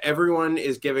 Like, everyone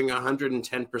is giving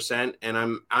 110%, and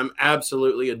I'm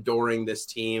absolutely adoring this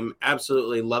team,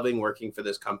 absolutely loving working for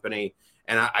this company,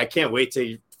 and I can't wait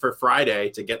for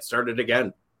Friday to get started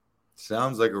again.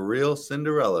 Sounds like a real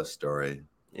Cinderella story.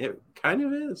 It kind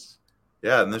of is.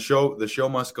 Yeah, and the show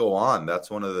must go on.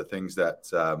 That's one of the things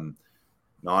that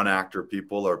non-actor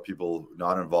people or people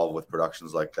not involved with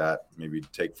productions like that maybe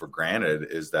take for granted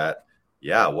is that,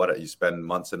 yeah, what you spend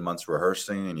months and months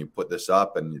rehearsing and you put this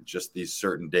up and just these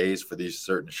certain days for these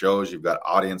certain shows, you've got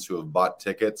audience who have bought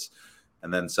tickets,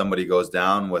 and then somebody goes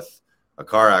down with a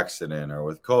car accident or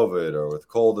with COVID or with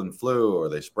cold and flu, or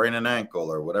they sprain an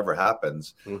ankle or whatever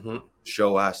happens. Mm-hmm. The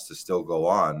show has to still go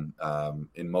on.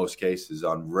 In most cases,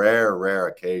 on rare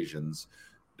occasions,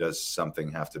 does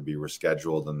something have to be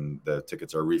rescheduled and the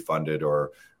tickets are refunded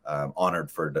or honored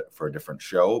for a different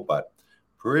show. But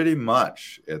pretty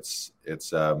much it's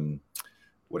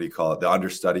what do you call it? The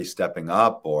understudy stepping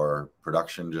up or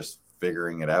production just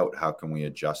figuring it out. How can we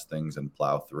adjust things and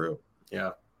plow through?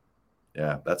 Yeah.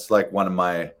 That's like one of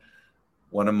my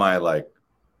like,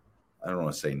 I don't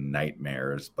want to say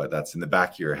nightmares, but that's in the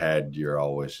back of your head. You're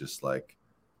always just like,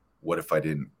 what if I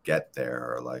didn't get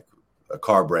there? Or like a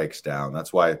car breaks down.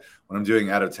 That's why when I'm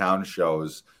doing out of town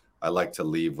shows, I like to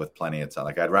leave with plenty of time.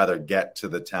 Like I'd rather get to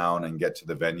the town and get to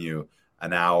the venue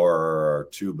an hour or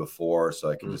two before so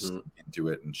I can just into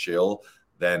it and chill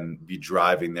than be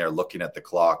driving there looking at the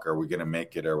clock. Are we going to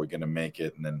make it? Are we going to make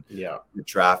it? And then the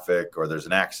traffic or there's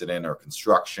an accident or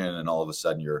construction and all of a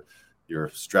sudden you're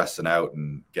stressing out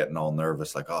and getting all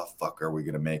nervous. Like, oh, fuck, are we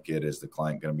going to make it? Is the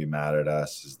client going to be mad at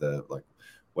us? Is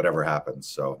whatever happens.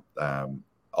 So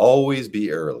always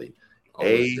be early.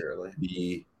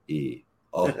 A-B-E.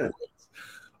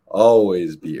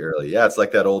 Always be early. Yeah, it's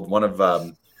like that old one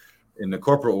of in the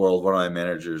corporate world, one of my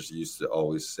managers used to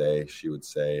always say, she would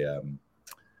say,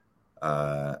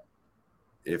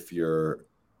 if you're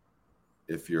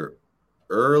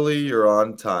early, you're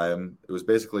on time. It was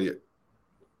basically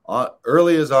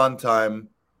early is on time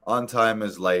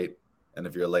is late, and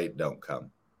if you're late, don't come.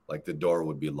 Like the door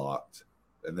would be locked.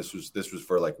 And this was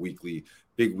for like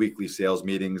big weekly sales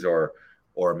meetings or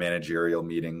a managerial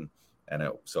meeting. And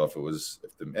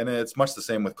and it's much the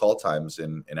same with call times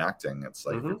in acting. It's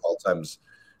like your call times.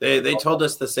 They told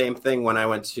us the same thing when I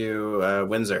went to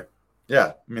Windsor. Yeah.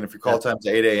 I mean, if your call time's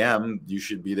 8 a.m., you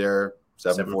should be there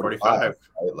 7:45. Right?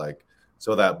 Like,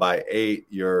 so that by 8,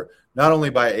 you're not only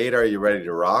by 8 are you ready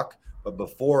to rock, but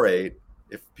before 8,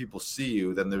 if people see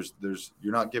you, then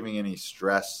you're not giving any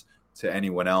stress to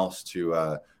anyone else, to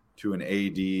an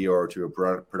AD or to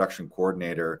a production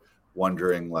coordinator,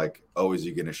 wondering like, oh, is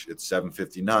he gonna? It's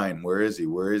 7:59. Where is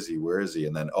he?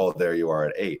 And then, oh, there you are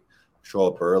at 8. Show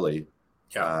up early,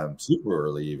 super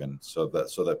early even, so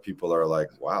that people are like,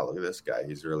 wow, look at this guy.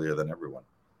 He's earlier than everyone.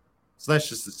 It's nice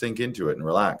just to sink into it and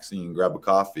relax. And you can grab a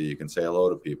coffee. You can say hello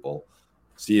to people.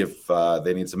 See if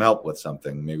they need some help with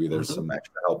something. Maybe there's some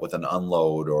extra help with an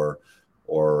unload or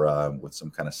with some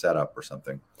kind of setup or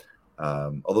something.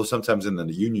 Although sometimes in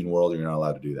the union world, you're not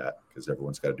allowed to do that because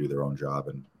everyone's got to do their own job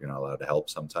and you're not allowed to help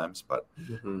sometimes. But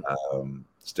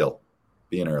still,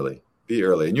 be early.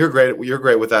 And you're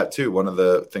great with that too. One of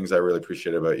the things I really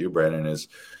appreciate about you, Brandon, is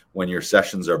when your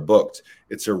sessions are booked,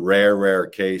 it's a rare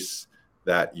case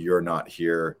that you're not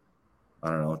here, I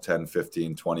don't know, 10,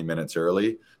 15, 20 minutes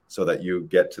early so that you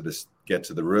get to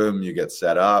the room, you get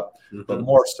set up, but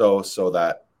more so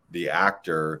that the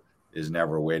actor is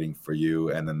never waiting for you.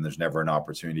 And then there's never an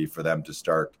opportunity for them to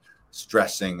start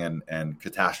stressing and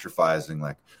catastrophizing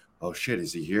like, oh shit,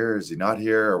 is he here? Is he not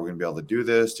here? Are we going to be able to do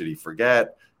this? Did he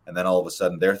forget? And then all of a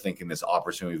sudden they're thinking this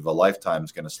opportunity of a lifetime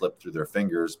is going to slip through their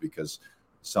fingers because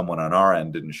someone on our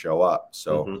end didn't show up.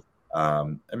 So,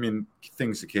 I mean,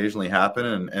 things occasionally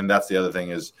happen. And that's the other thing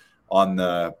is on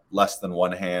the less than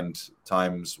one hand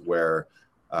times where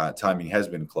timing has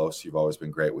been close. You've always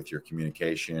been great with your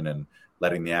communication and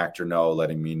letting the actor know,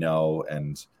 letting me know.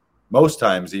 And most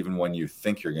times, even when you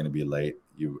think you're going to be late,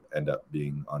 you end up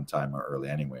being on time or early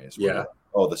anyways. Yeah.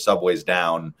 Oh, the subway's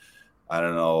down. I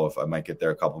don't know if I might get there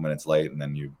a couple minutes late, and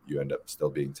then you end up still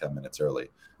being 10 minutes early.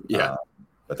 Yeah.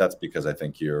 But that's because I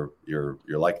think you're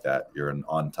like that. You're an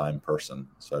on-time person.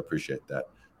 So I appreciate that.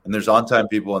 And there's on-time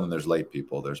people and then there's late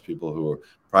people. There's people who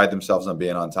pride themselves on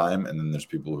being on time. And then there's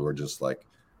people who are just like,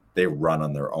 they run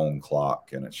on their own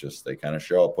clock. And it's just, they kind of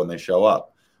show up when they show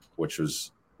up, which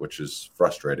is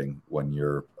frustrating when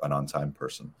you're an on-time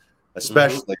person,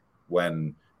 especially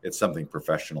when it's something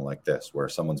professional like this, where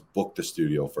someone's booked the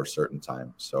studio for a certain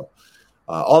time. So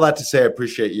all that to say, I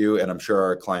appreciate you, and I'm sure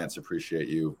our clients appreciate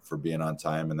you for being on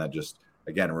time, and that just,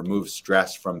 again, removes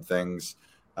stress from things.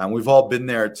 We've all been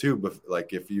there too, but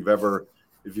like if you've ever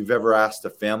asked a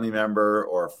family member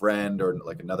or a friend or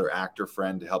like another actor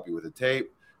friend to help you with a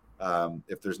tape,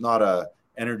 if there's not a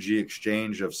energy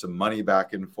exchange of some money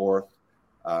back and forth,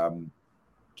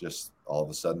 just all of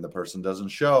a sudden the person doesn't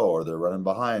show, or they're running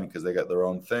behind because they got their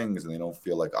own things and they don't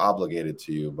feel like obligated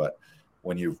to you. But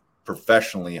when you've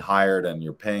professionally hired and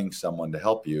you're paying someone to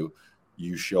help you,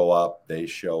 you show up, they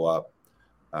show up.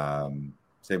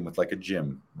 Same with like a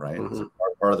gym, right? Mm-hmm. So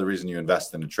part of the reason you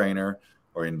invest in a trainer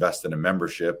or invest in a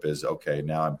membership is, okay,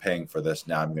 now I'm paying for this.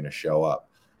 Now I'm going to show up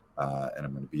and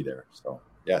I'm going to be there. So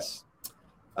yes.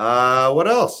 What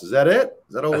else? Is that it?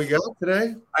 Is that all we got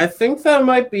today? I think that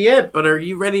might be it, but are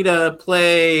you ready to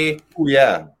play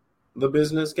Yeah, the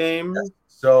business game? Yeah.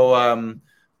 So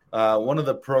one of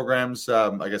the programs,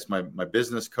 I guess my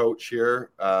business coach here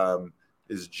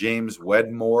is James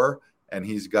Wedmore, and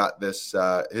he's got this,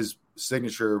 his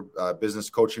signature business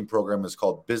coaching program is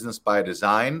called Business by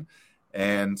Design.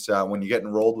 And when you get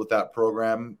enrolled with that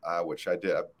program, which I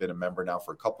did, I've been a member now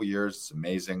for a couple of years. It's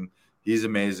amazing. He's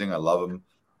amazing. I love him.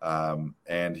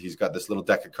 And he's got this little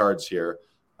deck of cards here.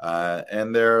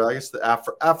 And they're, I guess, the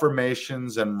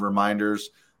affirmations and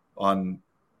reminders on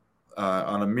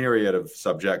a myriad of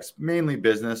subjects, mainly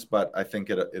business, but I think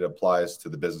it applies to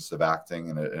the business of acting,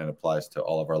 and it applies to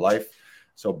all of our life.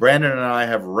 So Brandon and I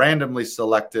have randomly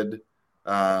selected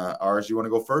ours. You want to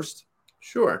go first?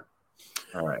 Sure.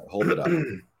 All right, hold it up.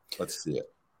 Let's see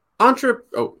it.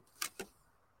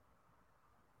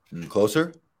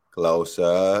 Closer.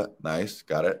 Nice.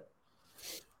 Got it.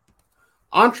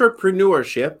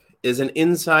 Entrepreneurship is an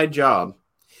inside job.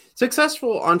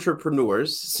 Successful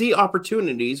entrepreneurs see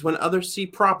opportunities when others see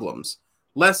problems,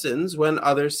 lessons when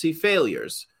others see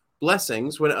failures,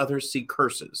 blessings when others see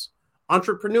curses.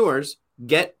 Entrepreneurs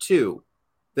get to.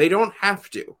 They don't have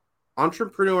to.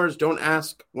 Entrepreneurs don't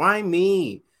ask, why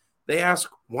me? They ask,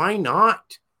 why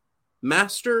not?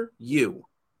 Master you.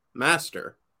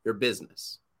 Master your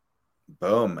business.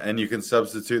 Boom. And you can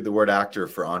substitute the word actor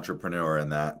for entrepreneur in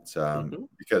that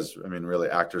because, I mean, really,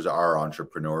 actors are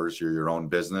entrepreneurs. You're your own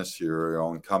business. You're your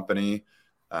own company.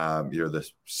 You're the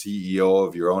CEO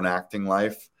of your own acting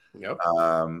life. Yep.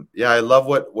 I love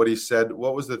what he said.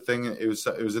 What was the thing? It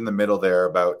was in the middle there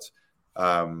about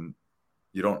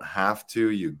you don't have to,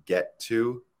 you get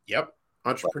to. Yep.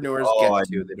 Entrepreneurs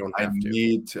they don't have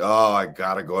to. I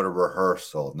gotta go to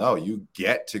rehearsal. No, you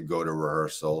get to go to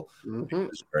rehearsal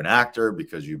because you're an actor,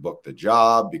 because you booked the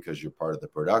job, because you're part of the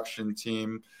production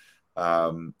team.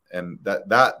 And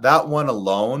that one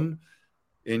alone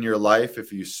in your life,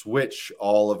 if you switch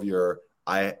all of your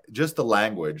just the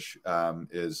language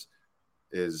is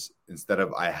instead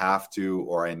of I have to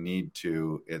or I need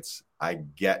to, it's I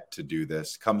get to do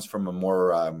this, comes from a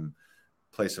more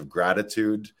place of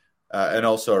gratitude. And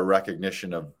also a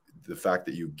recognition of the fact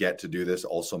that you get to do this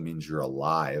also means you're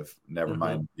alive. Never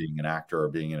mind being an actor or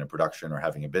being in a production or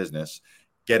having a business.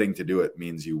 Getting to do it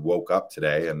means you woke up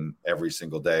today, and every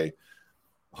single day,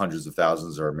 hundreds of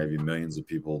thousands or maybe millions of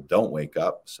people don't wake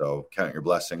up. So count your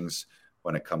blessings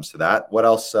when it comes to that. What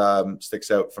else sticks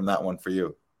out from that one for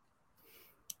you?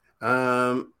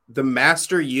 The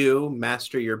master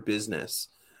your business.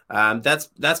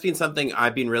 That's been something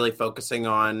I've been really focusing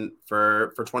on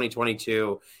for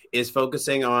 2022, is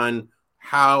focusing on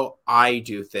how I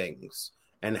do things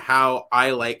and how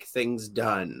I like things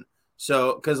done.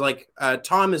 So, because like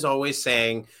Tom is always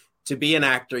saying, to be an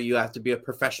actor, you have to be a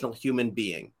professional human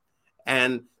being.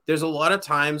 And there's a lot of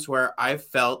times where I've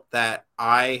felt that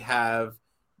I have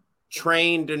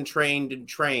trained,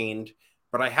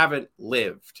 but I haven't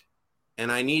lived. And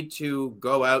I need to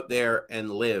go out there and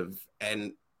live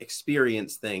and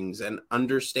experience things and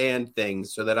understand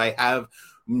things so that I have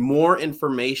more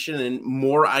information and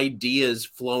more ideas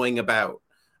flowing about.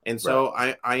 And so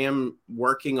I am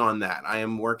working on that. I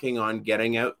am working on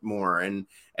getting out more and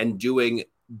doing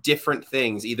different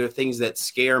things, either things that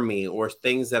scare me or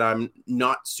things that I'm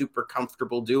not super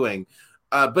comfortable doing,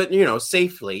 but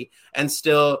safely, and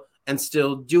still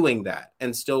doing that,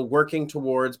 and still working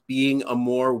towards being a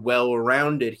more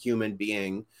well-rounded human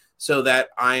being, so that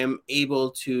I am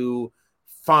able to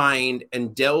find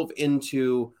and delve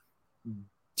into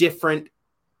different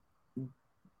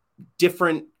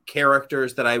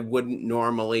characters that I wouldn't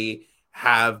normally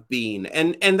have been.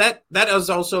 And that has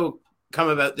also come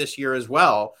about this year as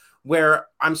well, where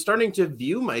I'm starting to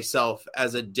view myself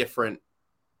as a different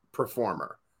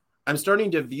performer. I'm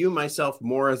starting to view myself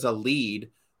more as a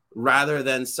lead rather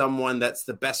than someone that's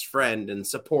the best friend and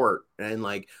support and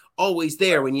like always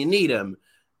there when you need them.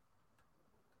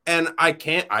 And I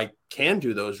can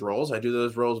do those roles. I do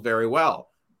those roles very well,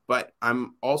 but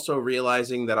I'm also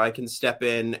realizing that I can step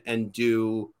in and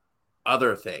do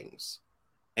other things.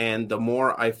 And the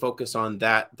more I focus on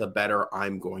that, the better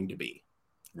I'm going to be.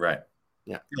 Right.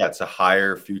 Yeah. Yeah. It's a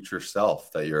higher future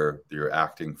self that you're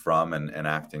acting from and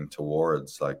acting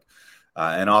towards. Like,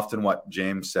 and often what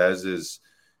James says is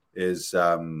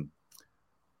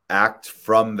act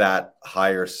from that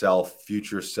higher self,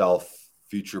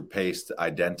 future paced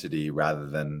identity rather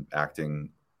than acting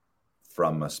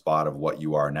from a spot of what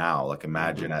you are now. Like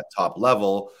imagine at top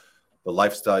level, the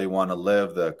lifestyle you want to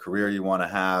live, the career you want to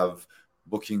have,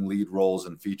 booking lead roles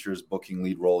and features, booking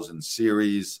lead roles in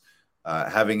series,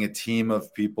 having a team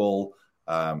of people,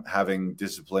 having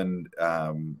disciplined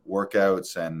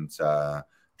workouts and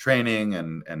training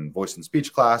and voice and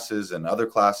speech classes and other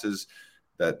classes.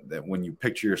 That when you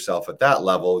picture yourself at that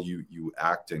level, you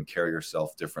act and carry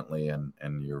yourself differently, and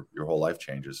your whole life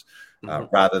changes.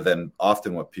 Rather than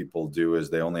often what people do is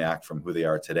they only act from who they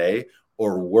are today,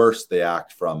 or worse, they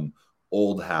act from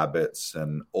old habits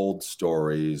and old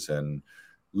stories and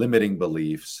limiting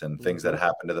beliefs and things that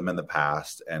happened to them in the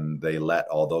past, and they let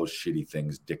all those shitty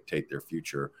things dictate their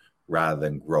future rather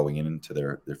than growing into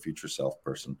their future self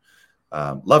person.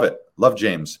 Love it. Love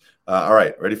James. All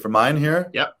right, ready for mine here?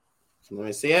 Yep. Let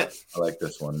me see it. I like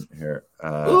this one here.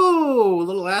 Ooh,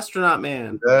 little astronaut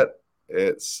man.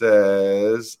 It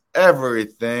says,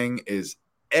 everything is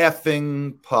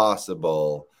effing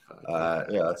possible. Yeah,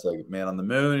 that's like man on the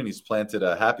moon, and he's planted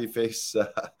a happy face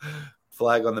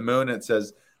flag on the moon. And it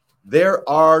says, there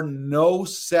are no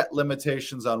set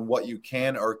limitations on what you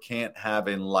can or can't have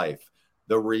in life.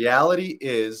 The reality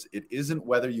is, it isn't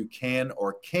whether you can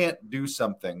or can't do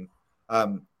something.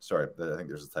 Sorry, I think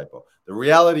there's a typo. The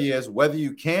reality is whether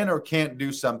you can or can't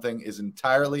do something is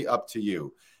entirely up to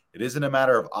you. It isn't a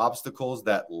matter of obstacles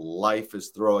that life is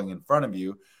throwing in front of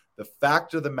you. The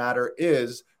fact of the matter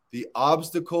is the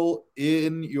obstacle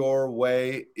in your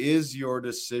way is your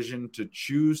decision to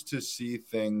choose to see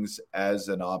things as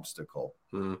an obstacle.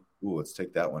 Ooh, let's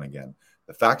take that one again.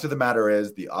 The fact of the matter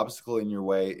is the obstacle in your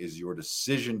way is your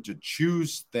decision to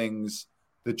choose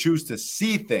to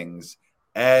see things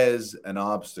as an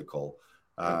obstacle.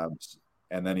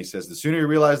 And then he says, the sooner you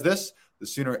realize this, the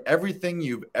sooner everything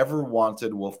you've ever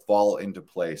wanted will fall into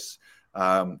place.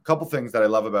 A couple things that I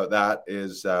love about that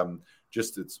is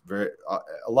it's very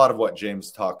a lot of what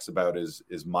James talks about is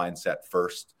mindset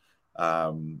first.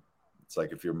 It's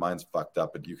like if your mind's fucked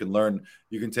up, and you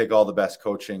can take all the best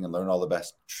coaching and learn all the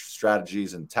best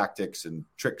strategies and tactics and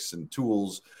tricks and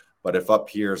tools. But if up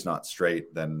here is not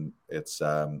straight, then it's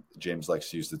James likes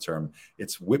to use the term,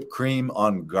 it's whipped cream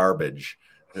on garbage.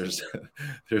 There's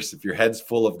if your head's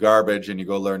full of garbage and you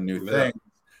go learn new things,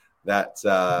 that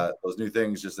those new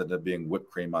things just end up being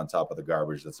whipped cream on top of the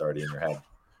garbage that's already in your head.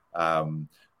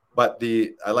 But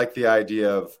I like the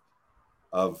idea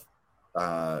of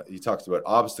he talks about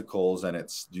obstacles, and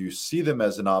it's, do you see them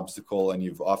as an obstacle? And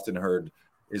you've often heard,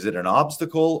 is it an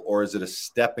obstacle or is it a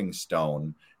stepping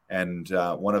stone? And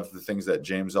one of the things that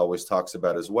James always talks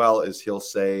about as well is he'll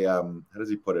say, how does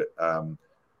he put it?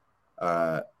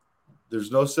 There's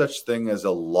no such thing as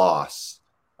a loss,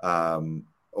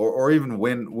 or even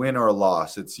win or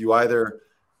loss. It's you either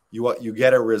you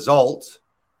get a result,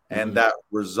 and that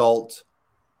result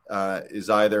is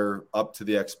either up to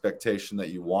the expectation that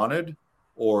you wanted,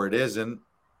 or it isn't.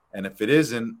 And if it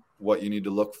isn't, what you need to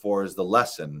look for is the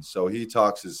lesson. So he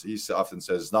often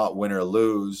says, it's not win or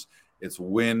lose, it's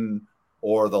win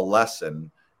or the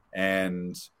lesson.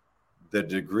 And the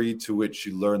degree to which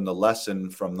you learn the lesson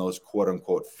from those quote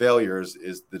unquote failures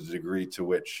is the degree to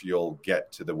which you'll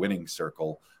get to the winning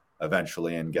circle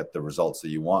eventually and get the results that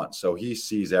you want. So he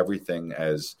sees everything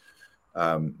as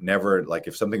never, like,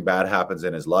 if something bad happens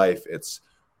in his life, it's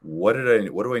what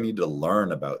do I need to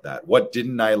learn about that? What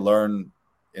didn't I learn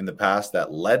in the past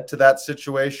that led to that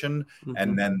situation?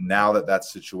 And then now that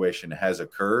situation has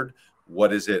occurred,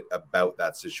 what is it about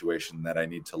that situation that I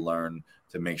need to learn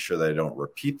to make sure that I don't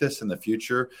repeat this in the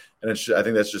future? And I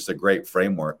think that's just a great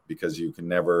framework, because you can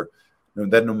never,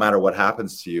 then no matter what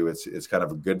happens to you, it's kind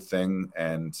of a good thing.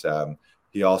 And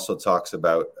he also talks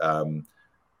about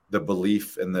the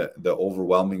belief and the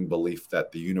overwhelming belief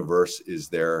that the universe is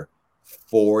there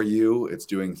for you. It's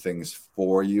doing things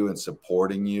for you and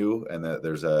supporting you, and that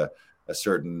there's a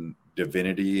certain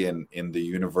divinity in the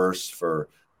universe for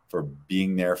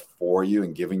being there for you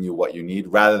and giving you what you need,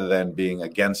 rather than being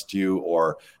against you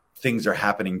or things are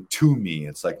happening to me.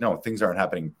 It's like, no, things aren't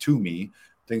happening to me.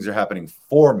 things are happening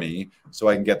for me so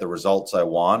I can get the results I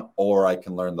want, or I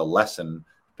can learn the lesson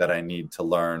that I need to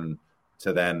learn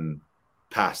to then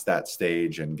pass that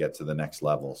stage and get to the next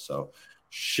level. So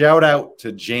shout out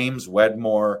to James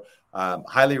Wedmore.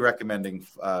 Highly recommend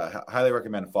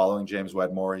following James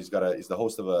Wedmore. He's the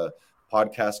host of a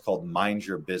podcast called Mind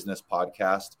Your Business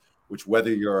Podcast, which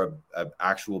whether you're an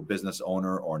actual business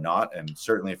owner or not, and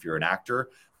certainly if you're an actor,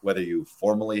 whether you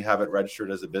formally have it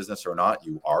registered as a business or not,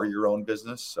 you are your own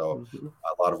business. So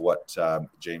a lot of what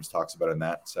James talks about in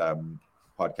that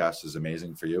podcast is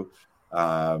amazing for you.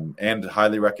 And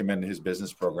highly recommend his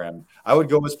business program. I would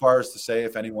go as far as to say,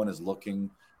 if anyone is looking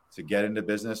to get into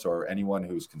business, or anyone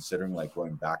who's considering like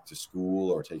going back to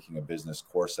school or taking a business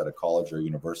course at a college or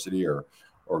university, or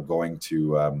going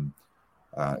to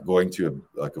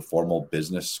like a formal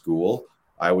business school,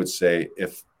 I would say,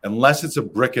 unless it's a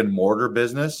brick and mortar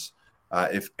business,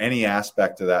 if any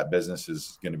aspect of that business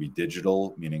is going to be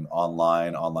digital, meaning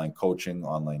online coaching,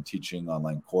 online teaching,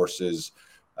 online courses,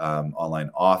 online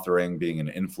authoring, being an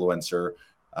influencer,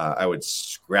 I would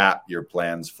scrap your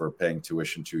plans for paying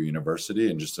tuition to a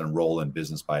university and just enroll in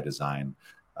Business by Design.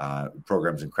 The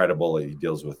program's incredible. He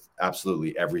deals with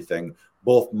absolutely everything,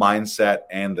 both mindset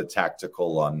and the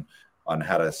tactical on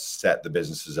how to set the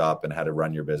businesses up and how to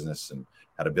run your business and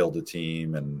how to build a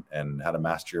team and how to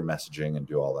master your messaging and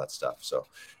do all that stuff. So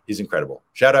he's incredible.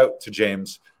 Shout out to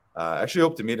James. I actually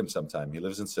hope to meet him sometime. He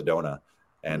lives in Sedona.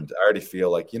 And I already feel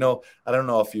like, I don't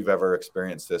know if you've ever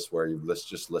experienced this where you've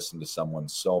just listened to someone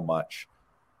so much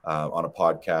on a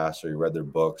podcast, or you read their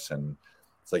books, and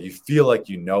it's like you feel like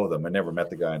you know them. I never met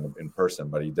the guy in person,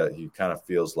 but he kind of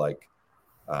feels like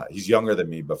he's younger than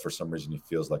me, but for some reason he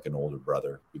feels like an older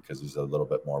brother because he's a little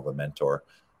bit more of a mentor.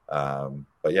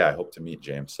 But yeah, I hope to meet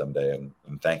James someday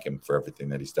and thank him for everything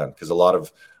that he's done, because a lot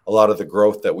of the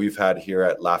growth that we've had here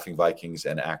at Laughing Vikings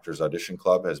and Actors Audition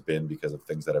Club has been because of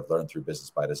things that I've learned through Business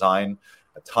by Design.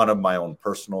 A ton of my own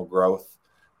personal growth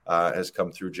has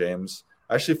come through James.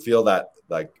 I actually feel that,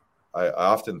 like, I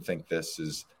often think this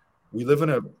is, we live in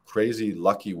a crazy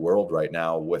lucky world right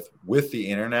now with the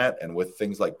internet and with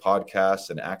things like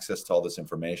podcasts and access to all this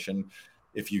information.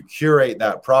 If you curate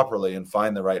that properly and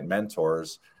find the right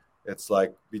mentors, it's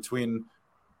like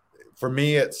for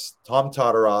me, it's Tom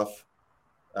Todoroff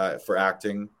for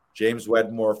acting, James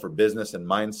Wedmore for business and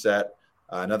mindset,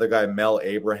 another guy, Mel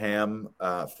Abraham,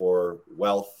 for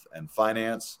wealth and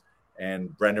finance,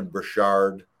 and Brendan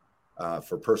Burchard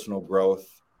for personal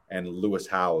growth, and Lewis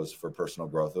Howes for personal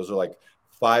growth. Those are like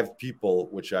 5 people,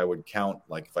 which I would count,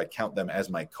 like if I count them as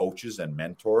my coaches and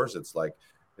mentors,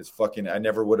 I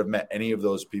never would have met any of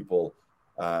those people.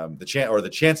 The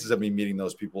chances of me meeting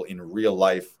those people in real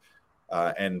life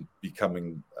and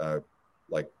becoming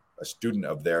like a student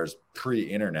of theirs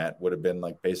pre-internet would have been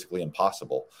like basically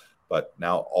impossible. But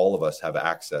now all of us have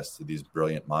access to these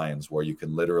brilliant minds where you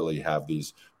can literally have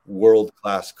these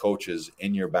world-class coaches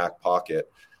in your back pocket.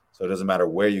 So it doesn't matter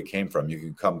where you came from. You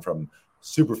can come from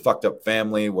super fucked up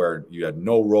family where you had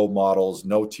no role models,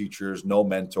 no teachers, no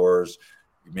mentors.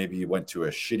 Maybe you went to a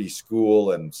shitty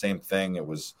school, and same thing. It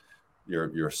was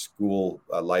your school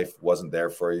life wasn't there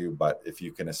for you. But if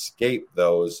you can escape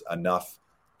those enough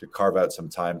to carve out some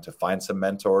time to find some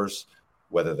mentors,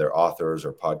 whether they're authors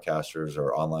or podcasters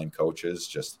or online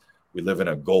coaches, we live in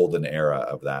a golden era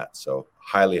of that. So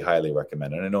highly, highly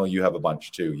recommend. And I know you have a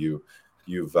bunch too.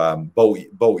 You've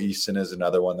Bo Easton is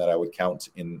another one that I would count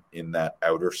in that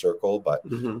outer circle, but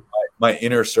my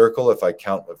inner circle,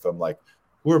 if I'm like,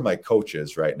 who are my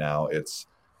coaches right now? It's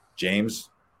James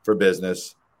for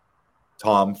business,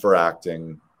 Tom for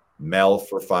acting, Mel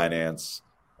for finance,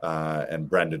 and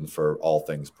Brendan for all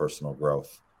things personal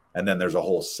growth. And then there's a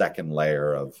whole second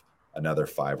layer of another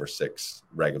 5 or 6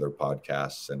 regular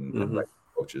podcasts and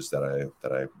coaches that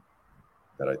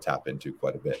I tap into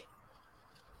quite a bit.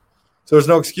 So there's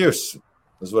no excuse.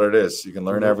 This is what it is. You can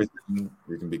learn everything.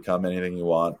 You can become anything you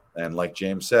want. And like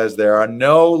James says, there are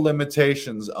no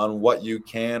limitations on what you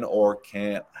can or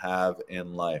can't have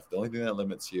in life. The only thing that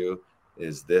limits you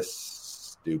is this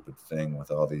stupid thing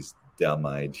with all these dumb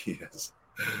ideas.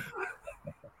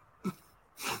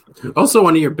 Also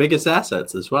one of your biggest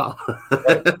assets as well.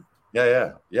 Right.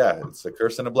 Yeah. It's a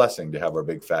curse and a blessing to have our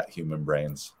big fat human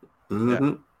brains.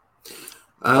 Yeah.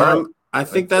 Right. I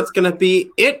think that's going to be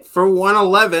it for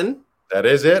 111. That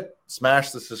is it.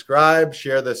 Smash the subscribe.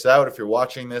 Share this out. If you're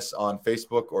watching this on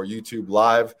Facebook or YouTube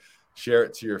Live, share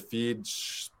it to your feed.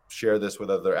 Share this with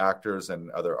other actors and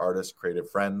other artists, creative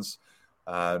friends.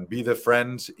 Be the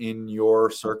friend in your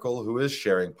circle who is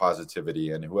sharing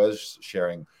positivity and who is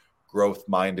sharing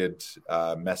growth-minded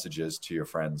messages to your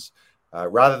friends.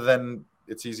 Rather than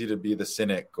it's easy to be the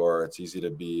cynic, or it's easy to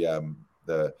be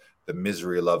the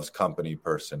misery loves company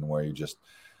person, where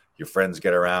your friends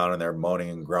get around and they're moaning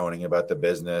and groaning about the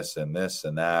business and this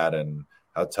and that and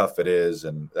how tough it is,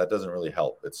 and that doesn't really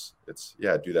help. It's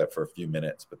do that for a few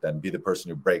minutes, but then be the person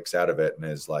who breaks out of it and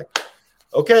is like,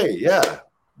 okay, yeah,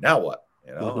 now what?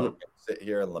 You know, are we gonna sit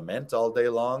here and lament all day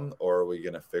long, or are we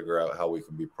going to figure out how we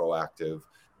can be proactive,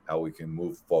 how we can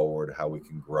move forward, how we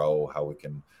can grow, how we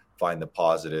can find the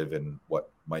positive in what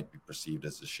might be perceived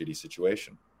as a shitty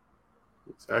situation?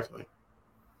 Exactly.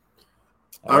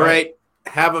 All right.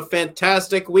 Have a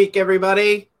fantastic week,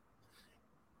 everybody.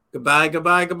 Goodbye,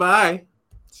 goodbye, goodbye.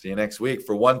 See you next week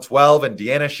for 112 and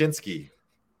Deanna Shinsky.